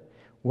the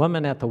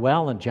woman at the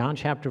well in John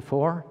chapter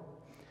 4,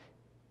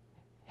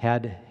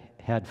 had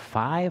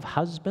 5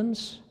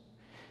 husbands.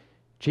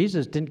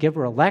 Jesus didn't give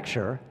her a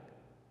lecture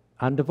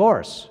on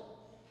divorce.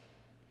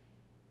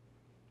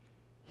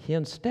 He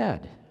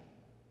instead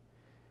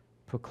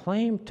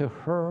proclaimed to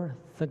her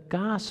the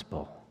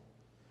gospel.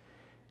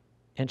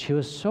 And she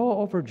was so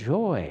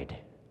overjoyed,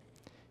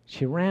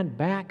 she ran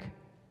back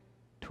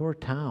to her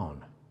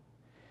town.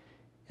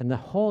 And the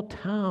whole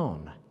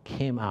town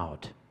came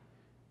out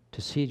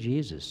to see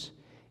Jesus.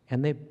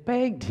 And they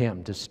begged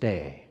him to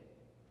stay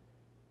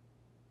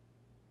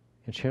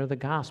and share the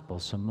gospel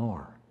some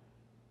more.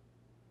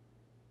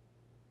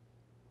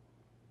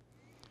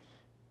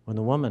 When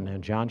the woman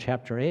in John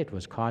chapter 8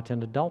 was caught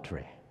in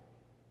adultery,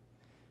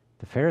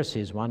 the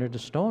Pharisees wanted to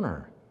stone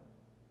her.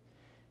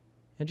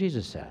 And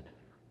Jesus said,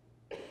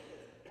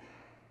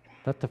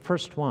 "Let the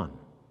first one,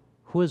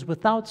 who is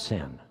without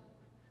sin,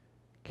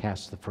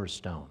 cast the first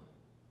stone."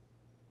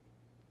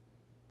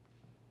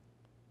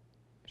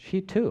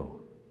 She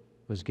too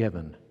was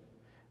given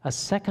a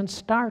second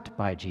start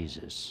by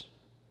Jesus.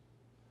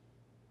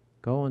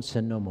 Go and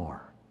sin no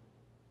more.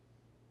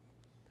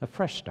 A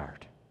fresh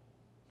start.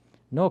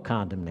 No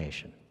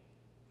condemnation.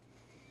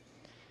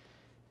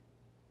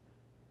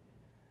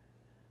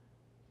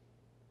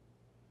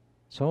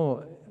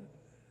 So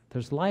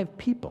there's live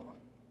people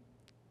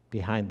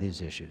behind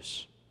these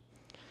issues.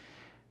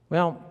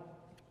 Well,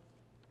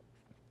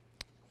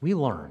 we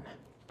learn.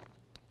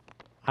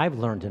 I've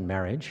learned in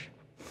marriage,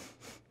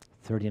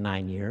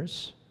 39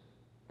 years,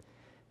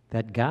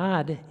 that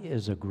God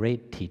is a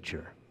great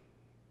teacher.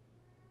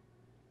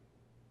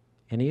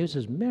 And he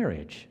uses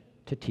marriage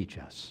to teach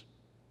us.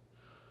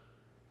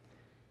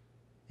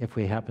 If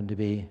we happen to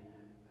be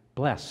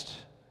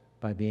blessed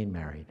by being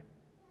married.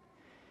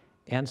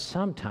 And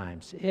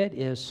sometimes it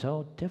is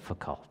so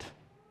difficult.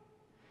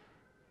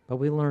 But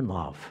we learn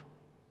love.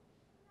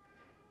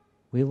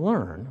 We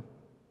learn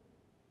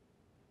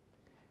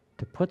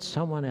to put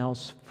someone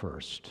else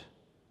first,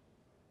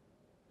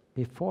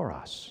 before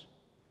us.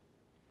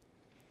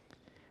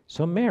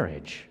 So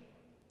marriage,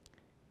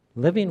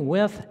 living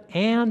with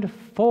and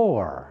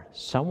for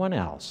someone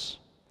else,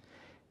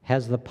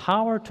 has the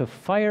power to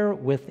fire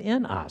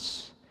within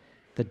us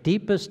the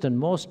deepest and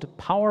most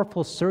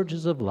powerful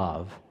surges of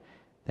love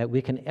that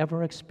we can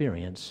ever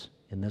experience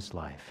in this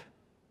life.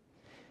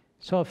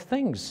 So if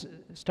things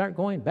start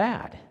going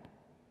bad,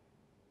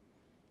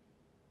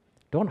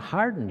 don't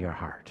harden your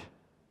heart.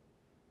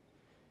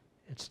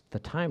 It's the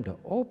time to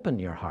open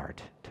your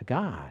heart to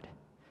God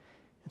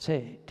and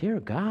say, "Dear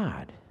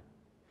God,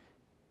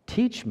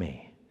 teach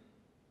me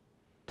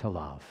to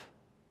love.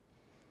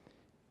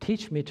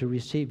 Teach me to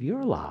receive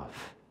your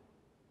love,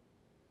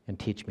 and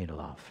teach me to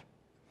love."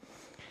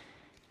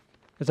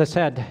 As I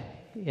said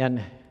in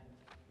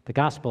the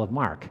Gospel of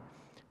Mark,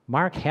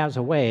 Mark has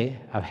a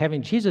way of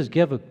having Jesus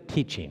give a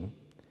teaching,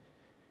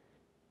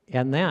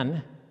 and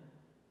then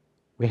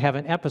we have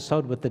an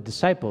episode with the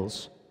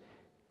disciples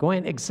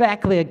going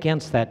exactly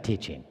against that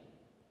teaching.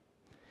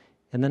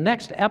 In the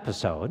next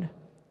episode,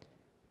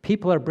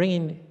 people are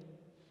bringing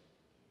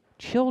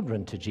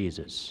children to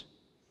Jesus.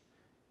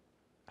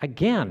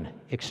 Again,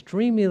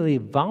 extremely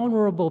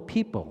vulnerable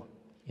people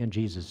in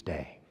Jesus'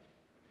 day.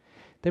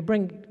 They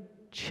bring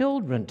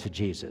children to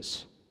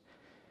Jesus.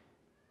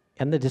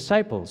 And the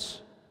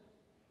disciples,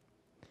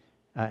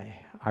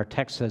 our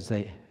text says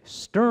they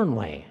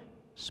sternly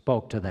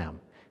spoke to them.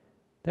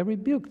 They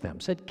rebuked them,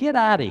 said, "Get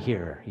out of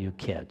here, you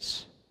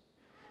kids."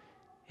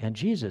 And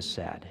Jesus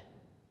said,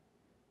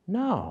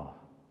 "No,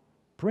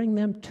 bring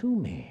them to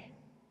me."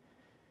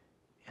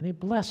 And he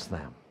blessed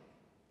them.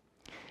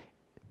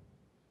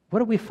 What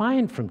do we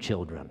find from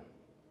children?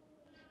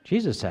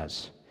 Jesus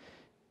says,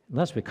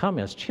 unless we come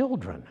as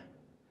children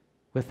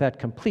with that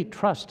complete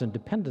trust and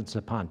dependence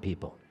upon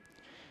people,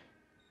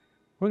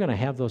 we're going to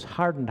have those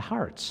hardened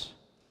hearts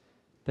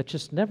that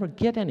just never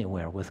get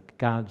anywhere with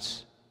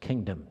God's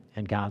kingdom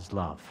and God's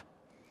love.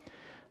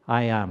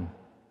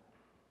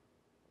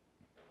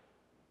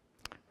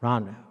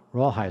 Ron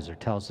Rolheiser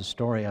tells the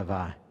story of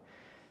a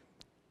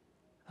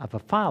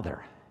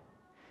father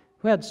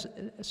who had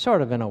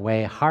sort of, in a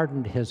way,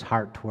 hardened his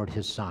heart toward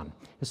his son.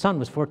 His son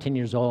was 14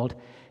 years old,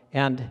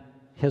 and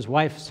his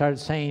wife started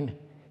saying,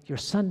 "Your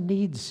son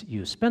needs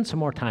you. Spend some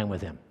more time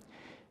with him."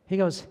 He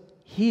goes,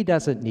 "He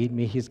doesn't need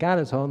me. He's got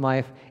his own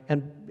life.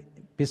 And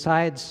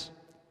besides,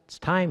 it's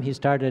time he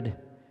started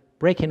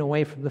breaking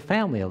away from the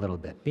family a little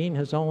bit, being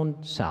his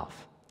own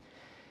self."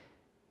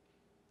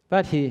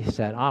 But he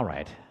said, "All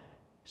right."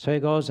 So he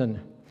goes, and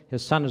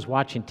his son is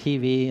watching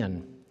TV,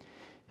 and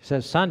he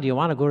says, "Son, do you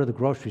want to go to the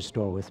grocery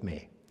store with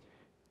me?"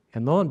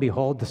 And lo and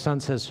behold, the son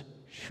says,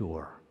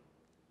 "Sure.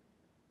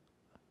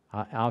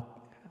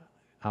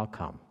 I'll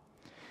come."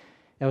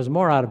 It was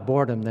more out of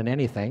boredom than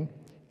anything.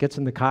 Gets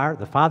in the car,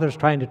 the father's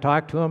trying to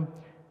talk to him.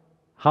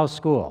 "How's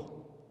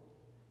school?"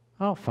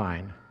 "Oh,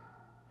 fine."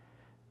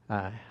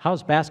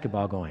 "How's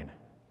basketball going?"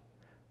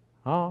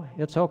 "Oh,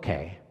 it's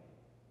okay."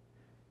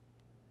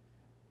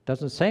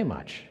 Doesn't say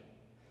much.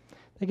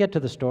 They get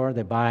to the store,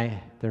 they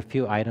buy their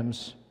few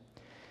items,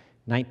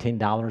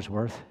 $19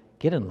 worth,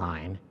 get in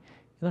line, and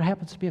there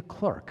happens to be a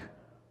clerk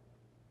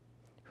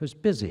who's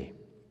busy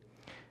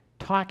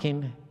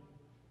talking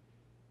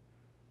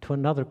to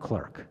another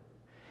clerk,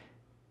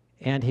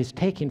 and he's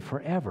taking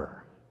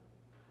forever.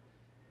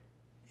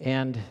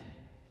 And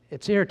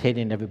it's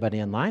irritating everybody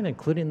in line,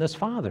 including this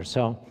father.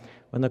 So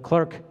when the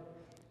clerk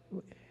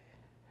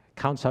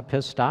counts up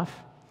his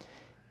stuff,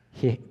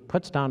 he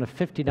puts down a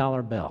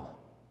 $50 bill.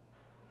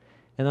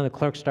 And then the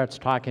clerk starts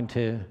talking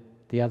to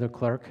the other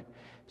clerk,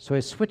 so he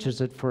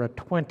switches it for a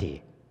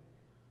 20.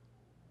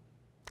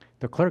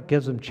 The clerk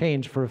gives him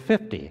change for a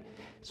 50.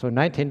 So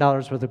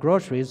 $19 worth of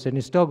groceries, and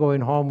he's still going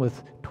home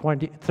with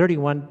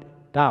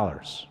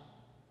 $31.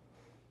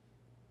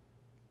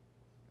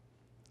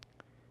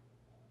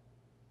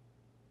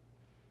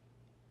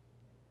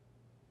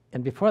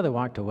 And before they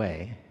walked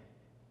away,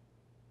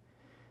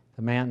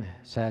 the man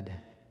said,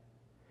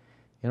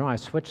 "You know, I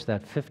switched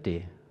that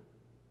 50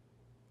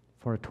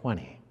 for a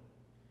 20.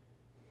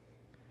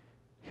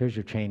 Here's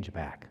your change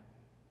back."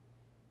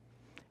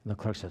 And the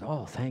clerk said,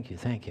 "Oh, thank you,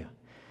 thank you."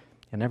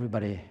 And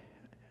everybody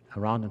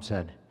around him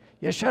said,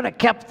 "You should have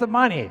kept the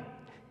money.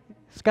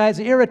 This guy's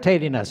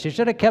irritating us. You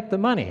should have kept the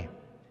money."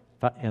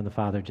 And the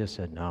father just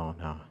said, "No,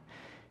 no."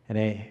 And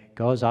he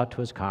goes out to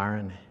his car,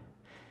 and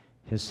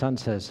his son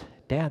says,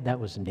 "Dad, that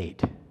was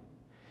neat."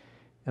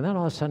 And then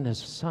all of a sudden his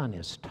son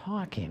is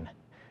talking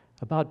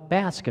about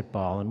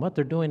basketball and what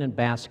they're doing in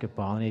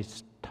basketball, and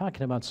he's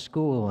talking about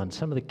school and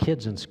some of the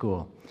kids in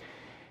school.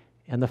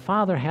 And the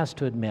father has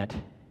to admit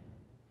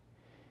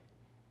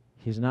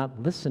he's not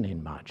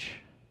listening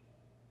much,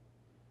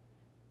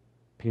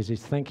 because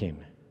he's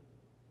thinking,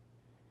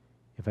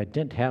 if I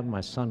didn't have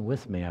my son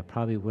with me, I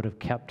probably would have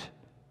kept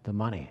the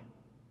money.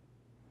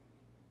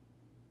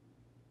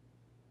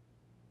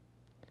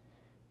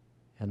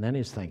 And then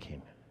he's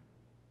thinking,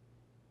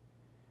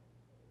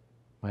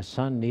 my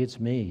son needs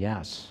me,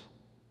 yes,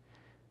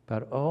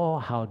 but oh,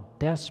 how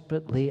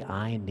desperately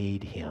I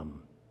need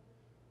him.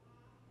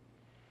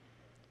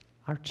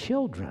 Our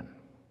children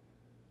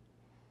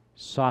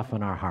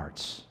soften our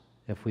hearts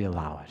if we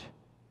allow it,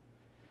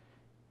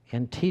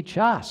 and teach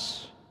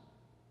us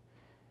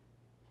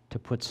to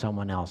put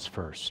someone else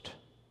first,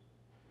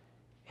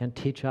 and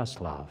teach us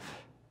love.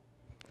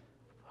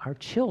 Our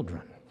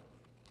children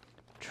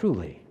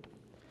truly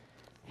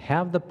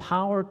have the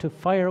power to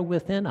fire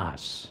within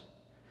us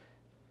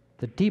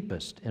the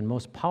deepest and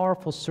most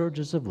powerful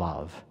surges of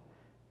love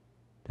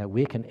that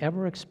we can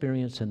ever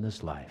experience in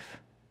this life.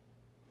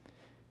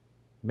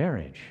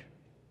 Marriage,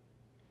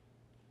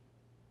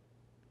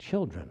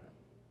 children,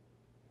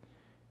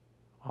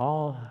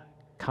 all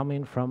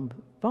coming from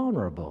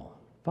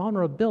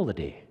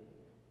vulnerability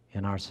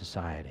in our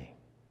society.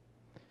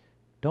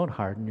 Don't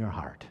harden your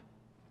heart.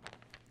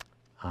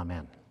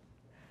 Amen.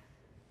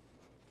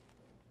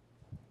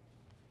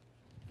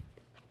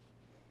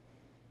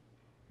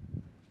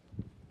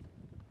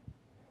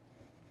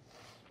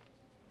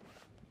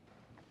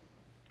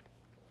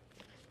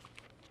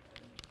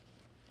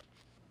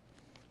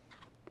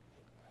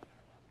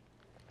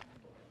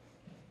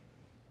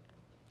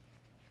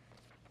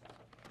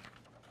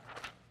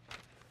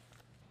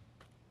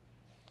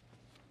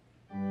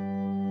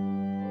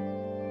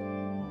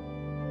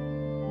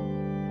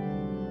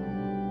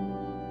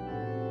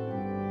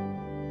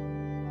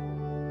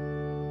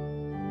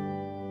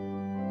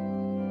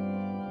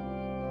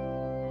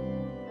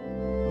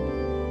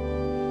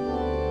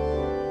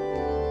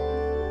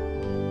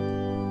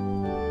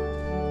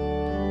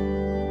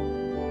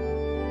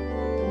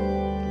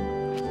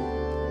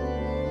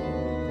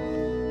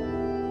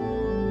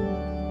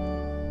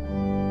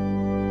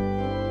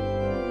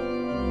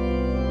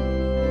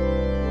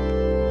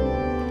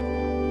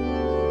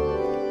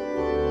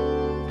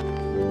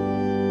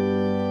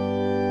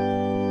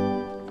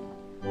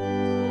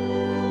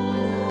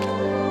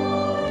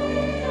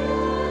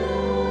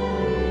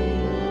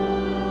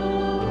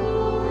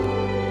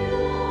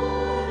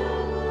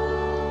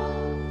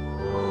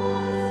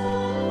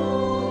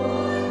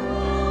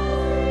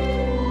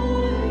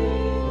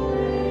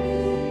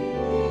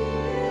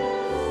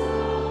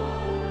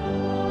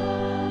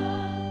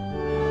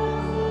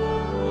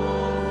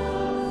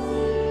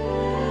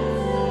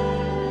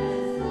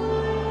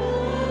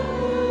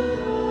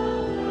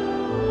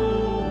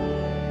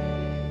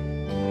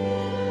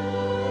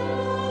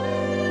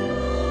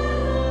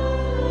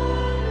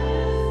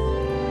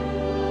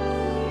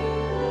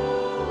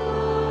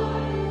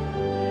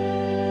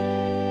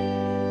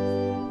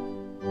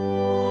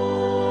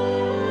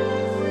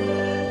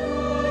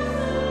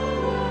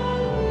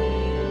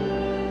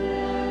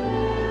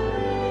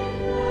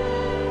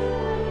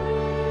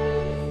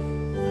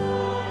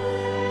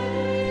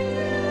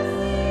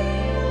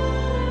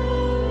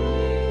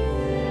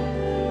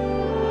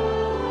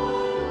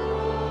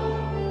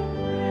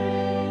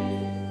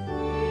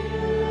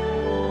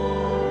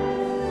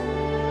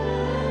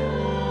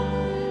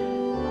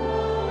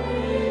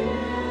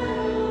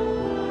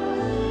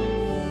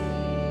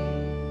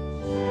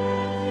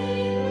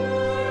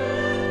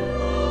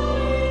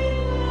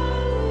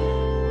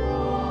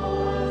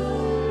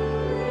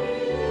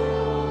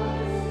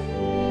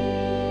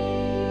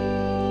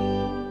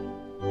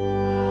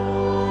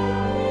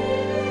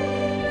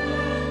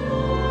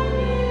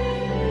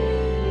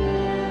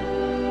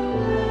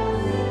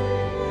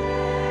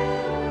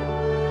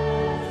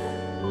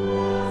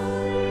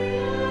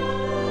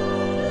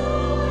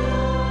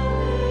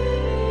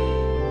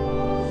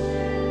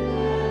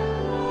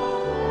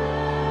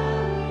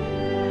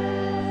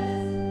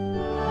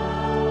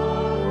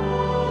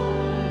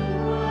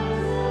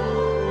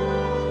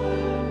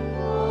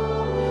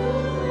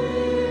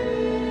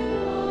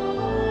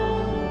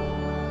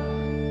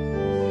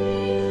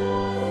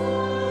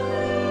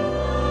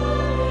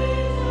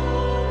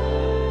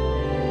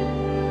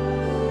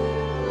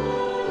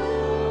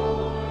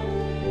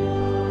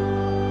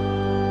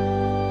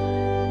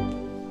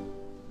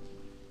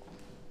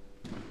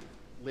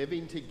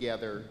 Living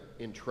together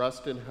in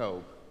trust and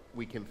hope,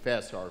 we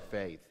confess our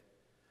faith.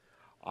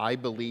 I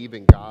believe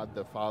in God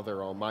the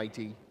Father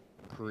Almighty,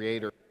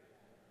 creator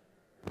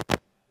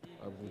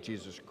of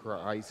Jesus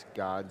Christ,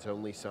 God's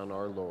only Son,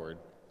 our Lord,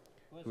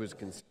 who is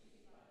conceived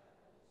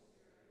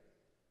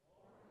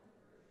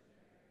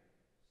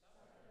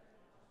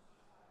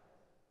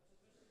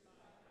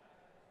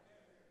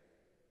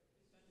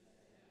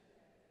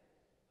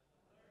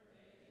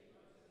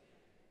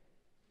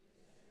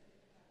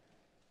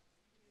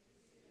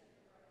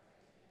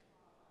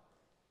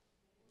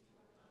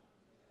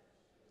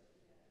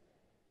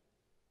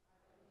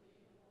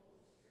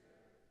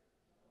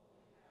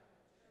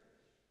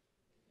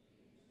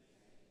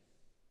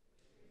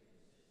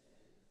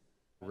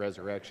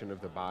resurrection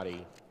of the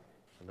body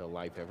and the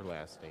life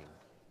everlasting.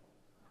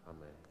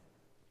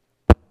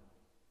 Amen.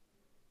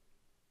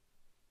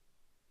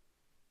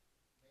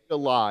 Made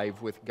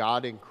alive with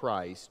God in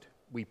Christ,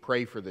 we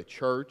pray for the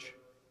church,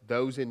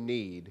 those in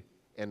need,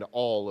 and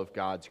all of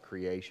God's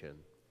creation.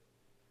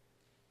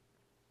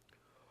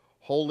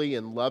 Holy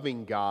and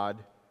loving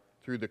God,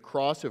 Through the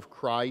cross of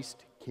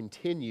Christ,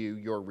 continue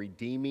your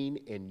redeeming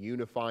and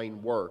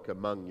unifying work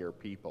among your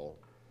people.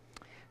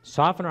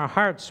 Soften our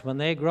hearts when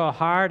they grow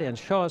hard and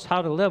show us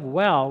how to live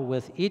well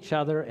with each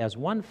other as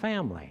one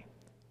family.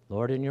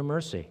 Lord, in your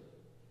mercy.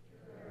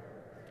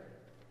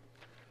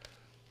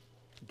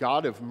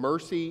 God of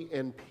mercy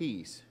and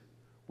peace,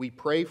 we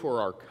pray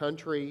for our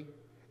country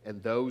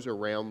and those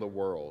around the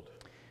world.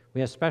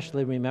 We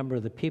especially remember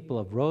the people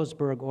of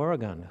Roseburg,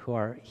 Oregon, who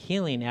are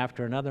healing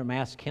after another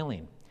mass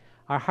killing.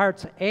 Our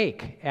hearts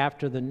ache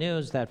after the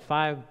news that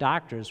 5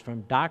 doctors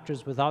from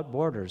Doctors Without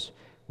Borders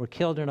were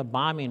killed in a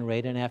bombing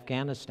raid in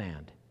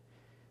Afghanistan.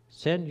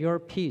 Send your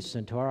peace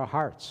into our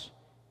hearts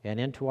and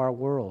into our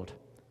world.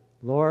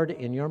 Lord,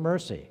 in your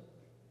mercy.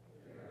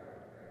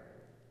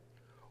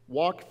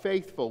 Walk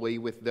faithfully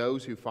with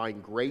those who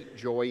find great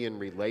joy in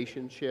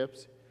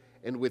relationships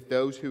and with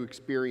those who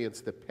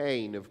experience the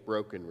pain of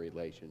broken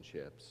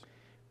relationships.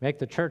 Make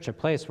the church a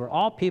place where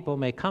all people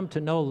may come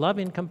to know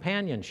loving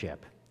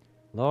companionship.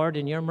 Lord,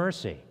 in your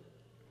mercy.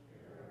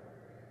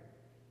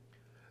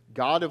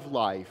 God of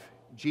life,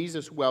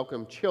 Jesus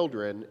welcomed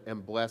children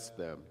and blessed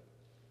them.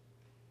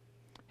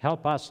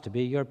 Help us to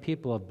be your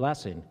people of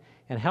blessing,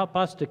 and help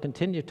us to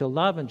continue to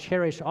love and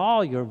cherish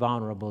all your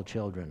vulnerable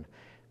children.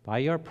 By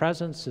your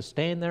presence,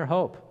 sustain their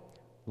hope.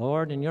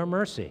 Lord, in your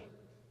mercy.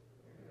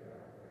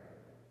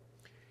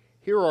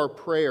 Hear our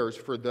prayers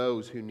for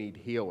those who need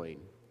healing.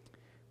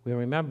 We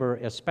remember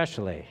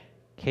especially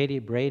Katie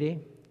Brady,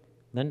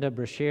 Linda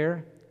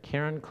Brashear,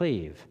 Karen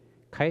Cleve,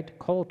 Kite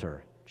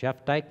Coulter,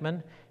 Jeff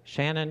Dykeman,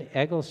 Shannon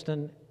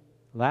Eggleston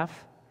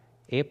Leff,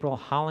 April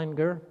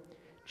Hollinger,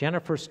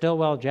 Jennifer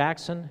Stillwell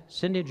Jackson,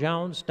 Cindy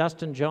Jones,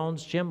 Dustin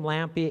Jones, Jim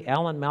Lampy,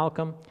 Ellen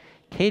Malcolm,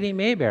 Katie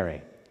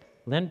Mayberry,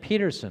 Lynn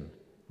Peterson,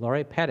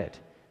 Lori Pettit,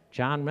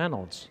 John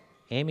Reynolds,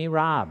 Amy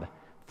Robb,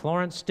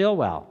 Florence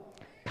Stillwell,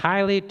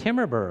 Kylie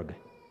Timmerberg,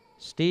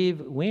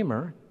 Steve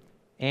Weimer,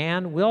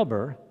 Ann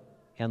Wilbur,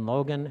 and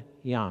Logan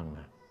Young.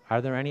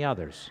 Are there any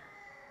others?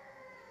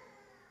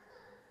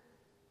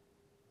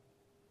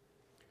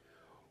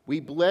 We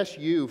bless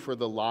you for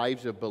the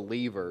lives of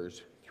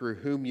believers through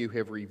whom you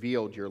have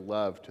revealed your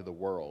love to the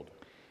world.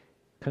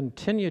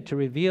 Continue to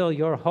reveal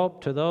your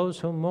hope to those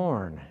who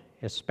mourn,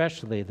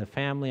 especially the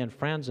family and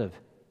friends of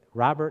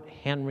Robert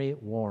Henry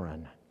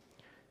Warren.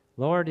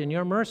 Lord, in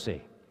your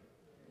mercy,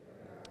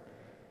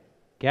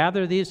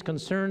 gather these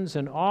concerns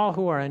and all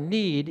who are in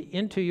need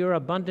into your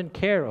abundant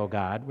care, O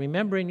God,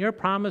 remembering your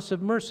promise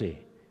of mercy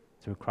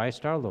through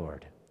Christ our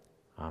Lord.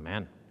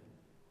 Amen.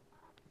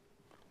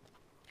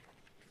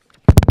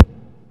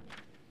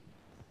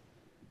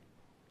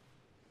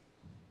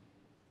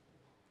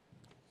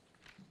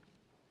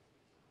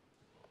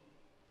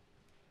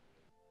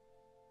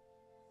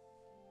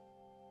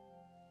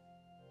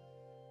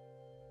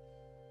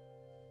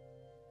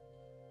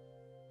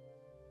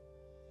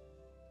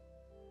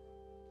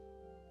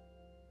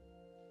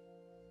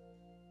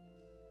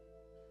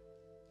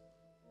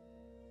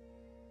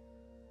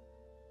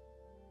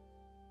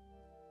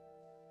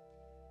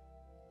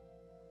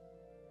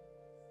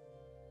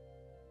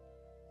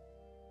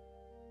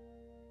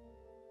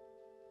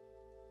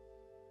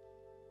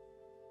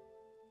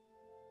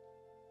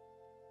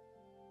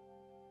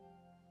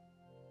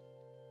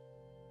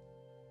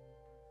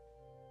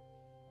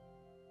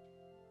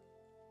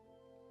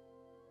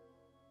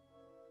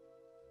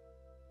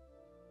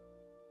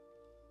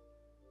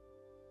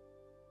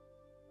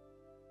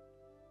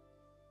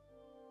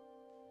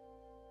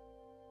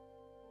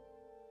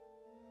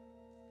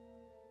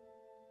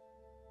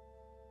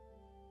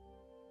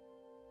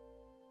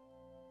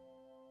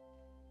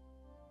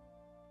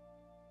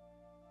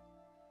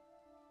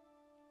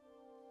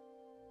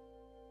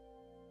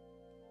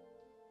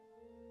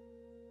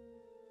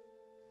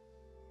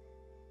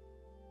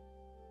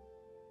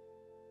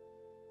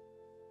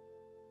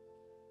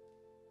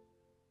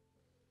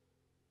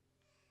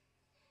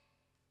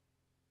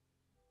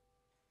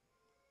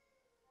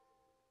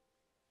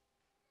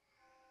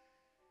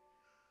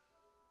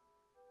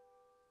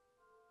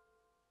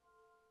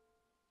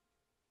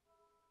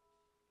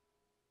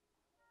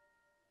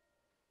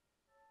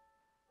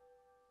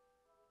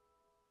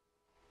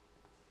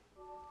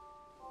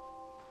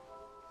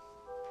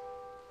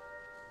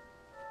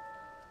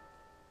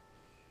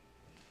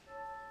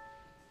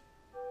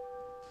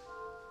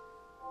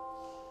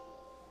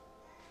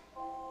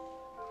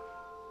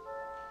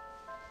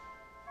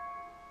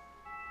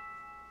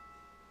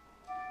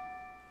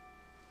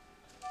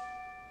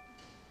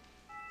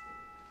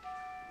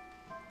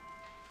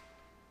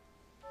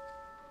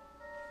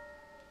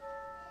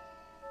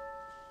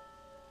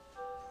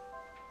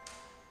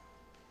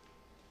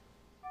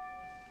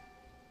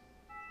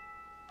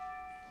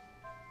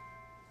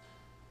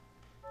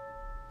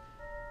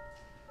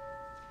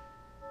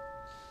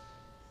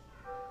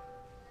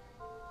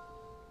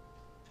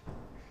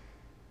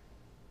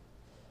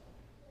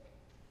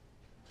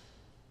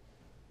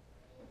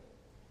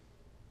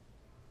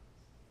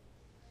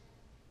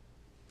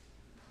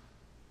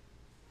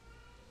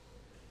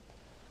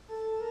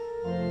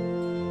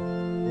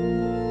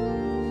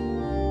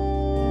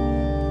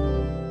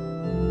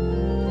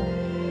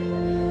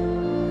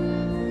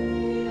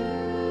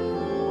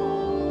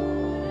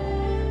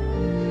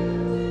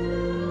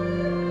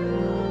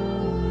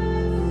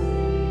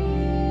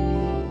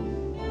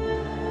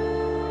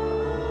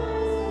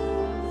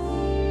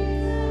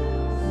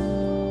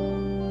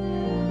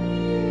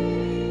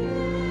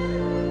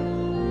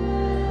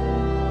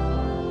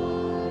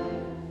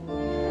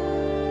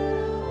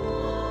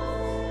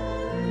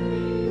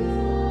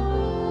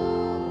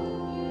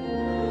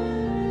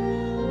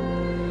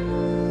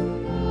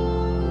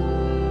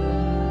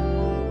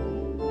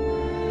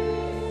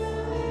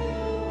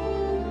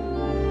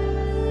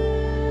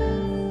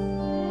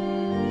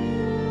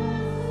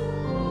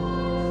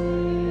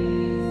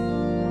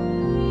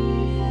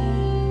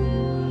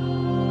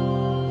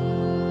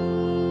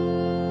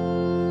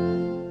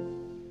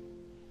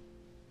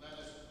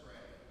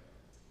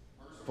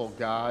 merciful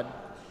God,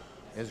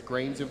 as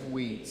grains of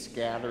wheat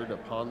scattered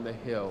upon the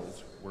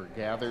hills were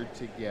gathered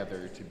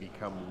together to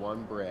become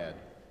one bread,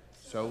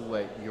 so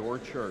let your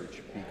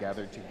church be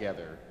gathered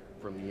together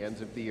from the ends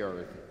of the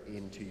earth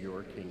into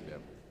your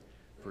kingdom.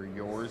 For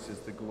yours is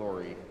the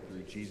glory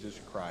through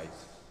Jesus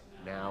Christ,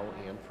 now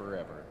and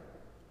forever.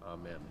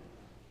 Amen.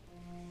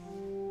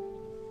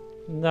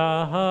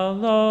 The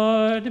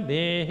Lord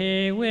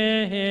be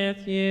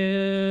with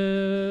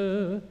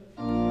you.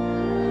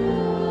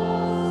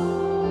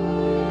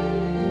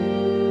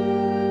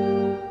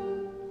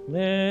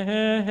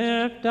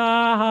 Lift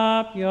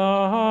up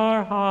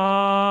your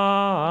hearts.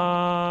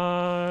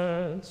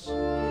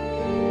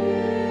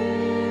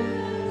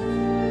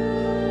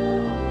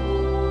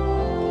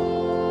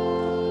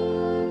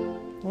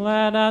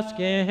 Let us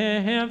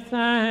give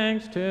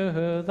thanks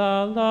to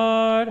the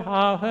Lord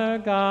our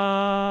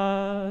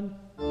God.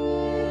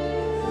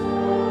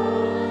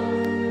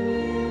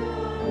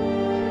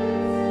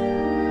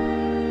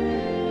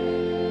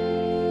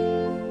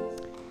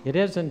 It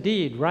is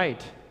indeed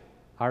right,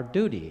 our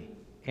duty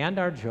and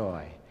our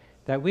joy,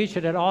 that we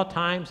should at all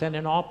times and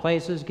in all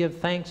places give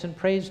thanks and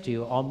praise to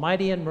you,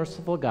 Almighty and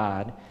merciful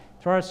God,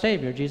 through our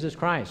Savior, Jesus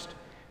Christ,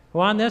 who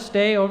on this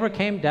day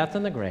overcame death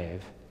and the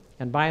grave,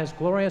 and by his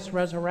glorious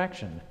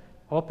resurrection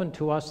opened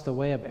to us the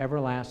way of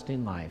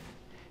everlasting life.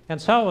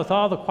 And so, with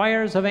all the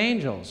choirs of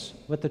angels,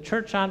 with the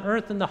church on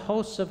earth and the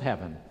hosts of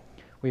heaven,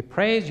 we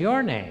praise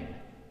your name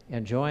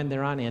and join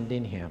their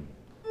unending hymn.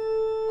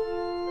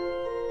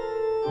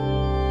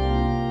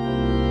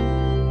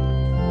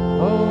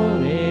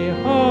 Holy,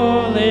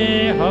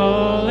 holy,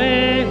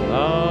 holy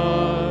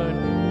Lord,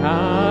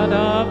 God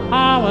of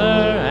power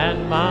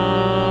and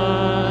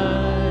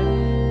might,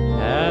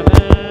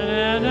 heaven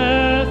and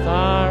earth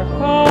are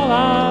full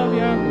of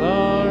your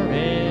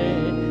glory.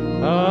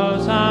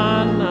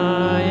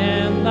 Hosanna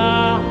in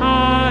the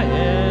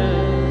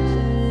highest.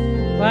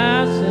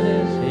 Blessed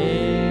is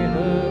he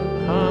who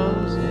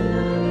comes in the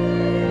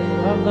name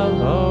of the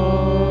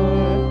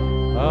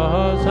Lord.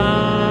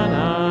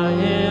 Hosanna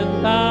in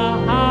the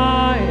highest.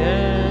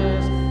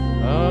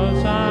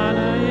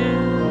 Hosanna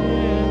in the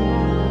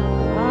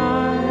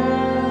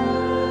highest.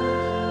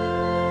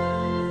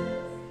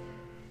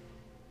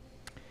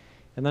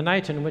 In the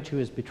night in which he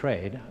was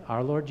betrayed,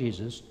 our Lord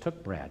Jesus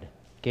took bread,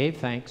 gave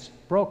thanks,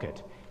 broke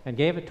it, and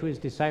gave it to his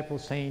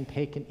disciples, saying,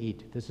 "Take and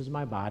eat. This is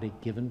my body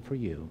given for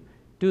you.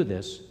 Do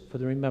this for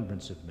the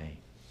remembrance of me."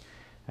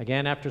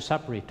 Again, after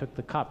supper, he took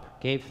the cup,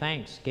 gave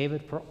thanks, gave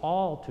it for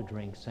all to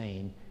drink,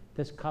 saying,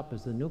 "This cup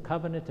is the new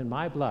covenant in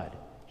my blood,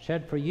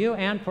 shed for you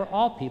and for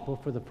all people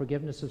for the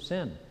forgiveness of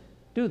sin.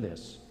 Do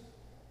this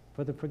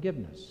for the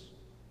forgiveness,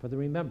 for the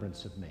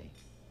remembrance of me."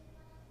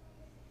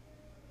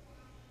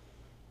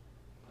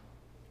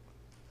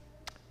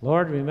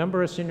 Lord,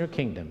 remember us in your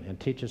kingdom and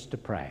teach us to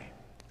pray.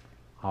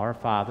 Our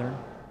Father,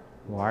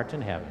 who art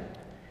in heaven,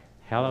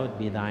 hallowed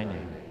be thy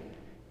name.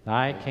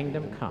 Thy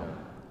kingdom come,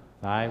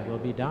 thy will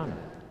be done,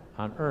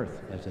 on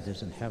earth as it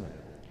is in heaven.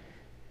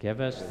 Give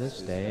us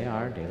this day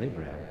our daily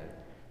bread.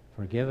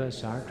 Forgive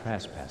us our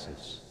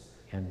trespasses,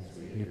 and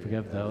we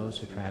forgive those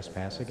who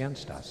trespass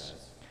against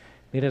us.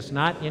 Lead us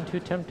not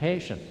into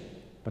temptation,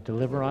 but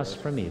deliver us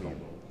from evil.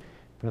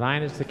 For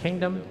thine is the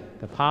kingdom,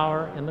 the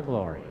power, and the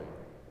glory,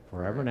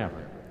 forever and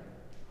ever.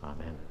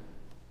 Amen.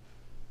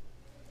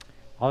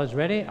 All is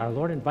ready. Our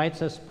Lord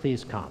invites us.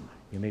 Please come.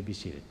 You may be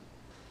seated.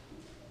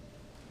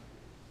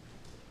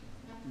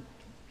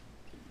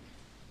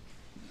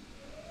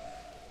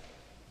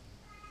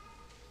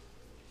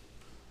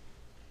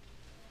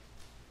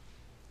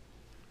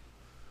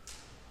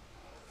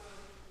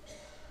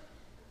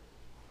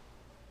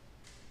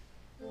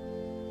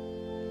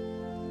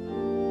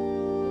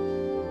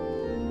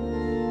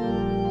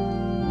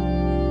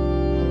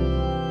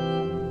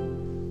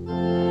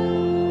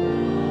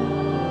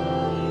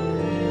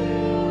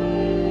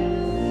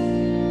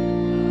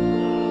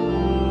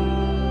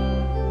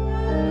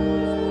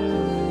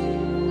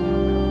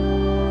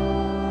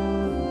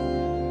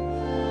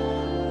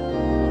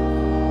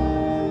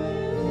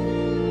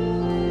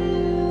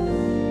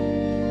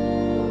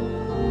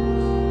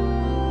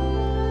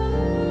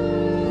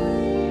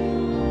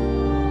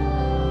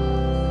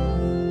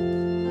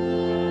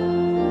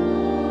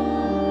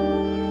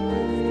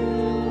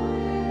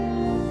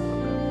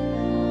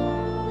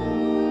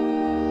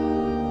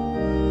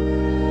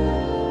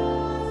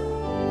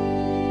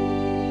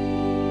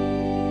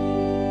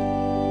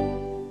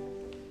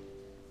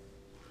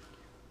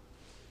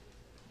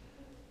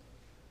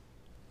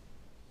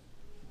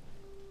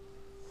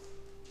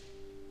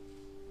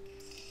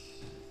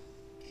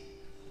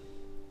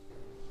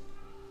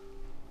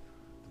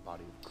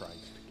 Body of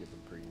Christ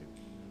given for you.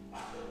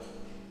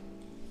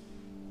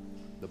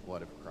 The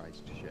blood of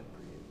Christ shed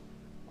for you.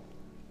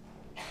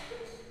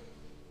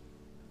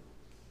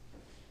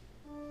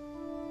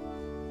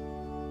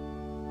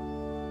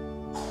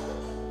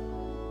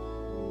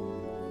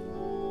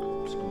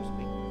 Excuse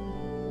me.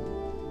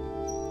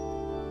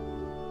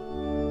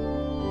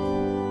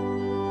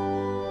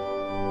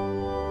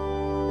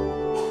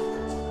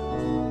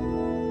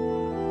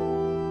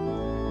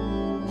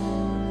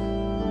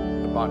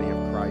 body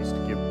of Christ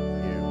given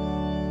for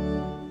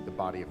you. The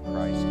body of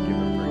Christ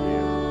given for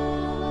you.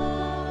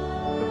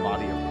 The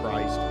body of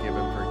Christ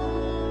given for you.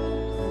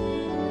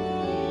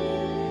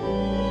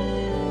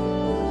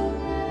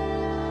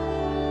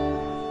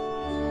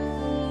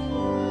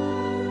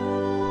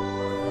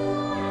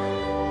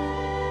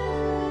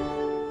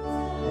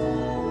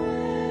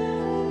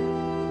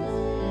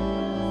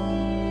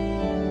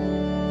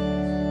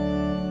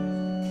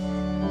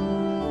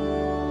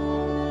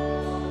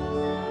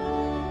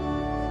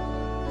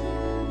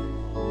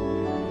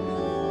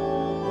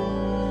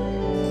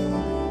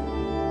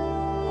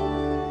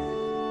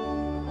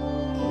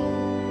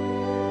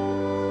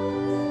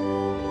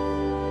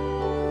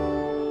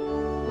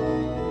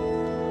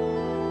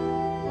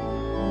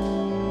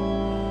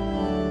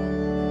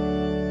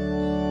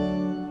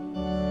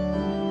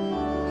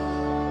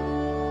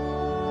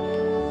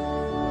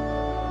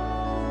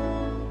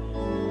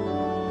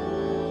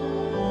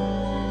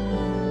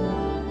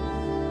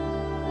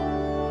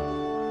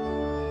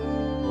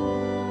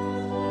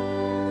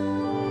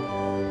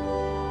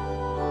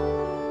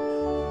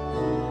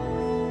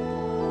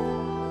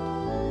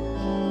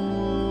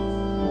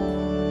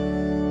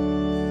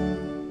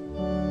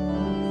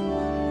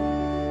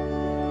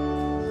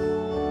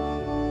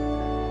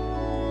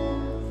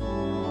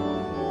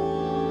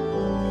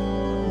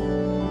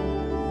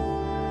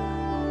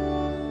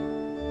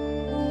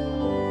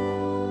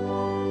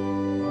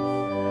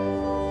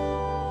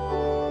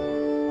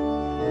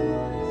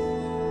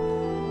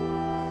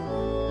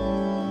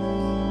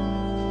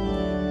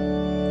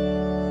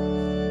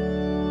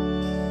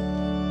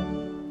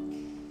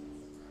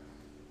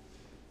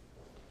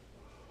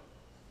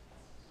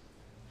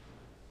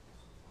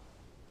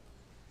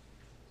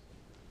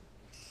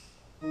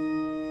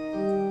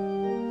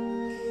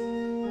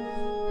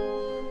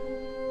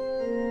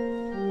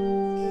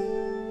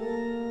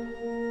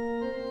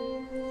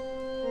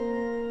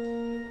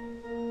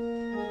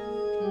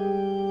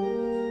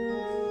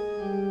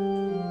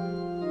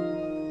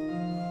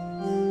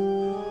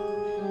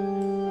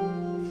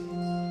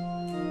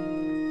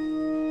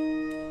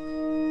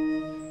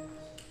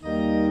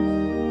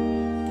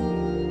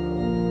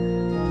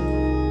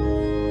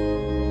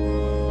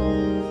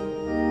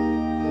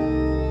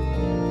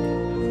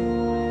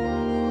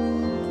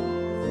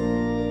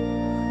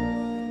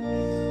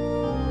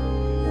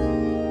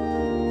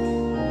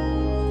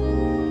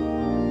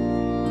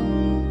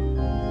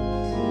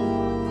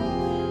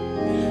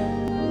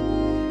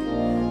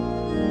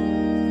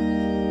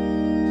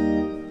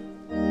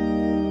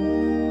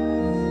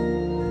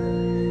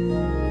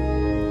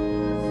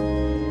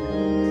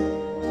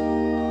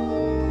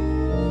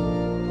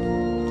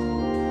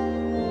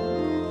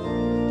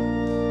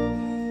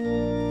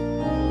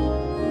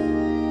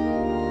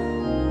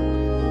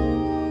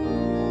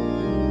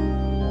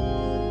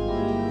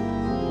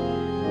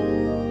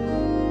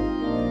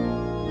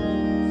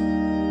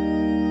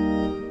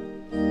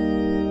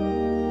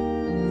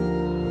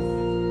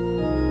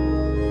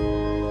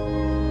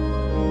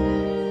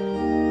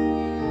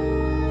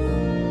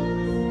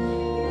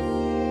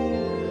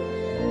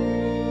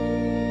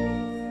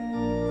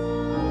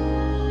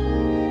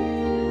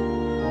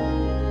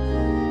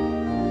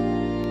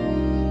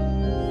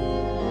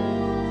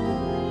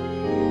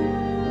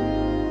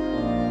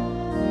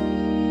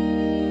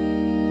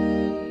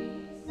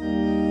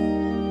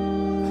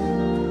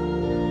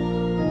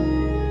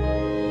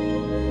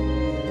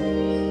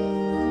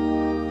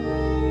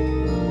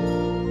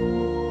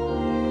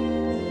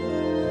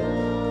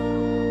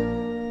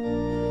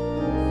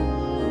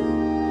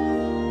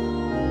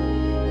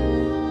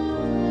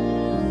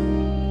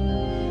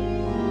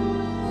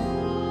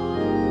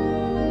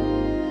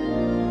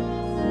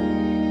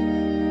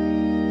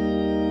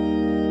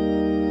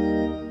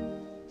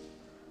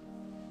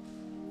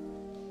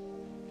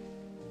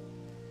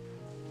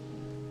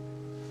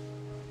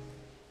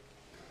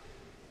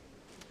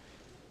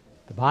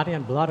 The body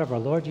and blood of our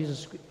Lord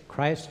Jesus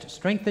Christ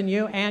strengthen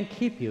you and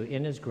keep you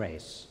in his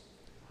grace.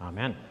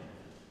 Amen.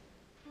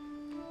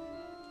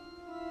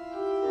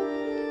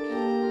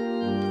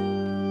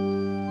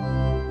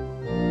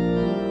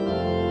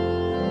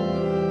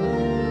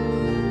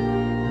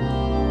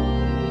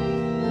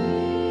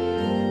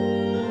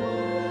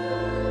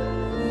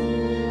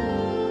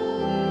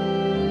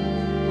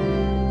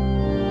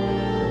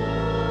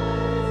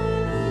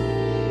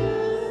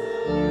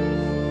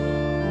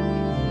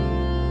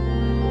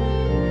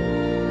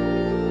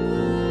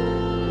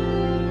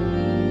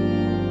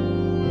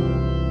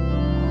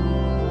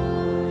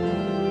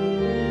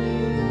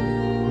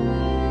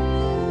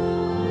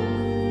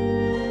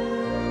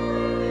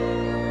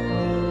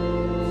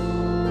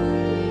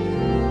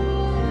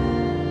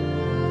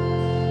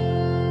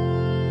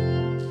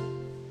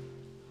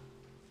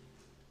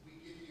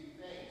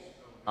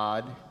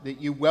 God,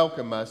 that you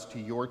welcome us to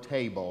your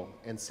table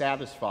and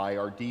satisfy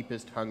our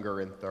deepest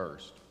hunger and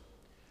thirst.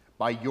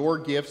 By your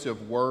gifts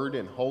of word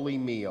and holy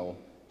meal,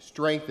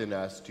 strengthen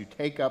us to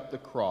take up the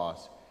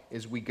cross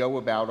as we go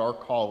about our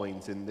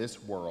callings in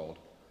this world,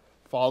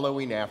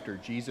 following after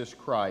Jesus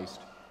Christ,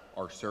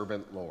 our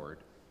servant Lord.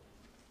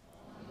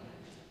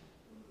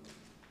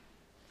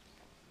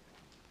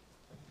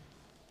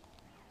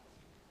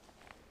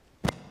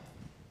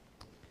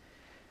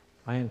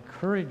 I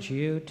encourage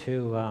you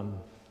to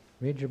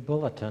read your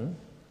bulletin.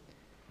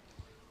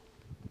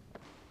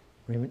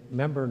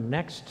 Remember,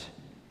 next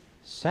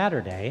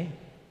Saturday,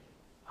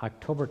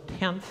 October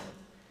 10th,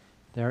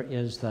 there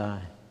is the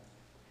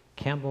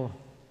Campbell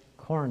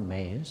Corn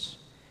Maze.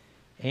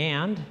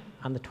 And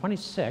on the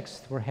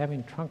 26th, we're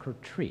having Trunk or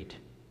Treat.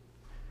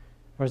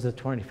 Or is it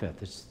the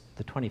 25th? It's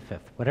the 25th,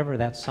 whatever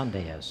that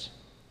Sunday is.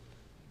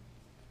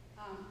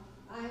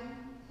 I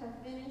have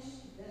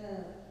finished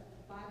the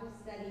Bible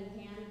study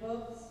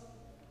handbooks.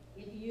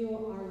 If you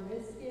are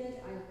listed,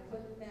 I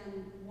put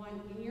them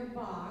one in your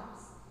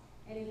box.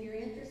 And if you're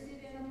interested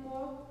in a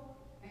book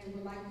and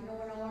would like to know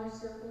what all our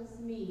circles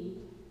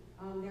mean,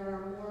 there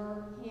are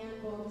more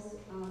handbooks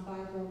by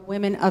the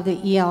women of the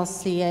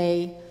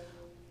ELCA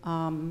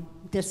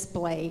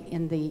display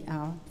in the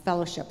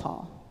fellowship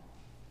hall.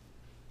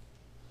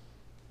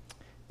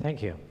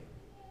 Thank you.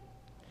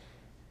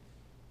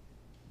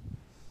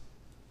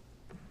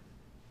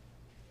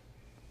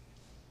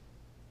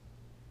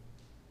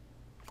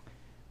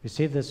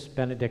 Receive this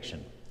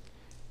benediction.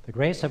 The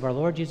grace of our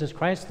Lord Jesus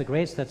Christ, the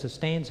grace that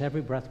sustains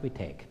every breath we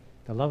take,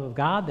 the love of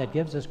God that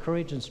gives us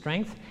courage and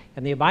strength,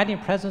 and the abiding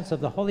presence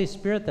of the Holy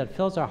Spirit that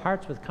fills our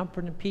hearts with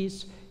comfort and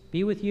peace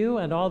be with you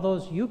and all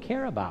those you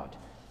care about,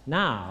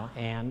 now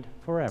and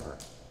forever.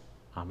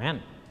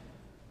 Amen.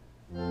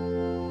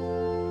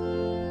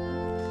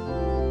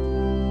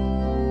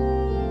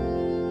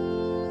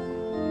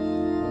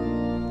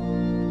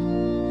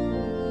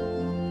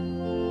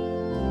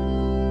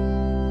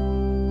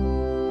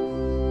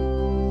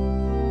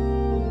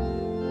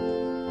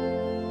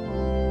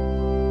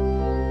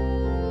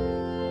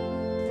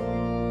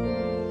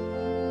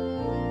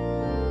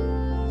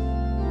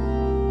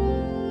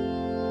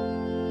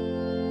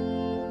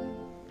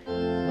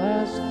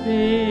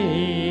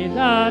 Be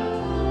that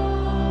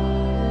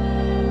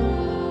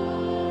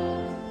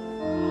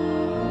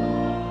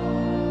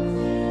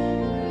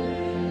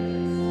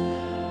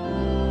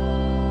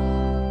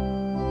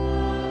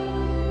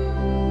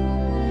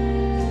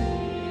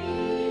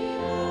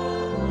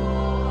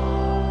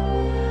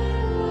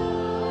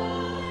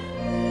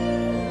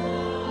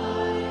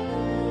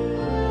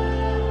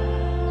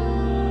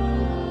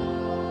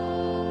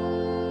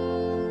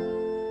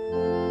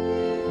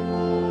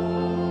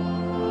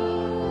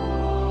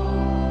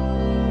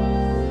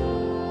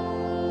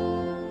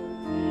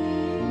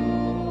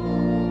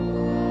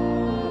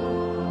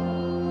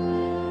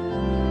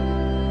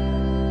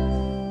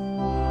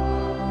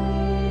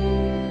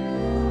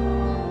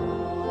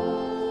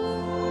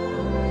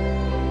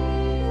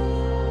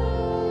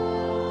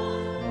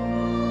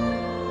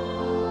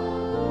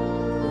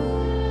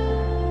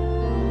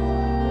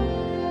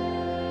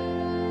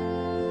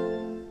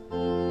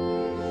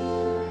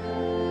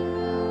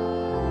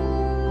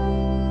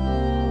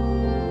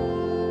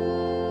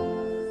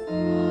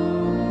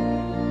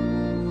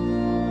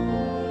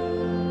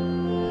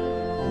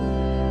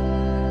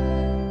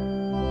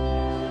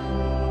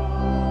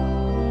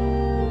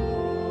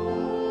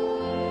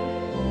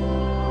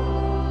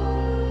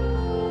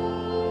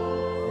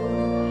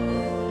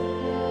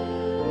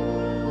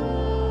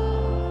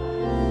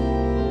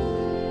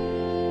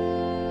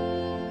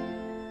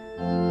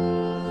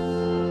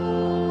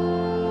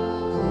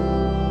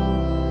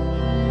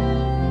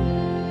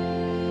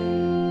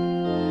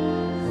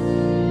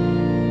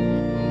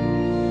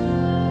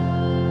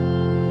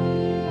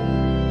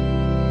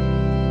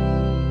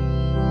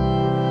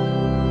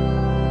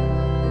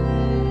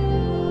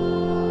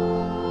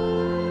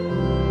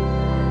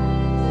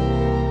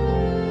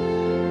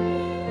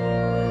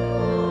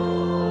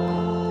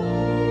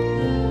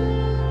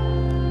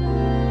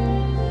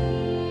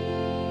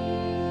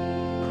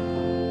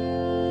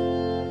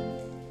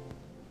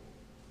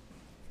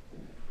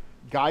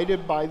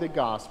Guided by the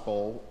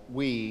gospel,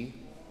 we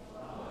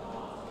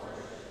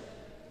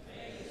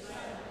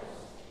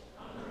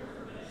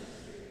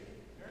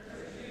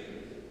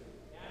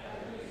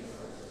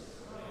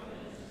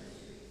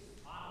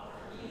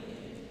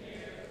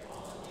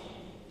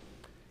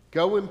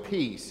go in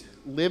peace,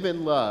 live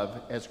in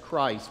love as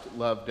Christ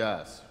loved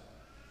us.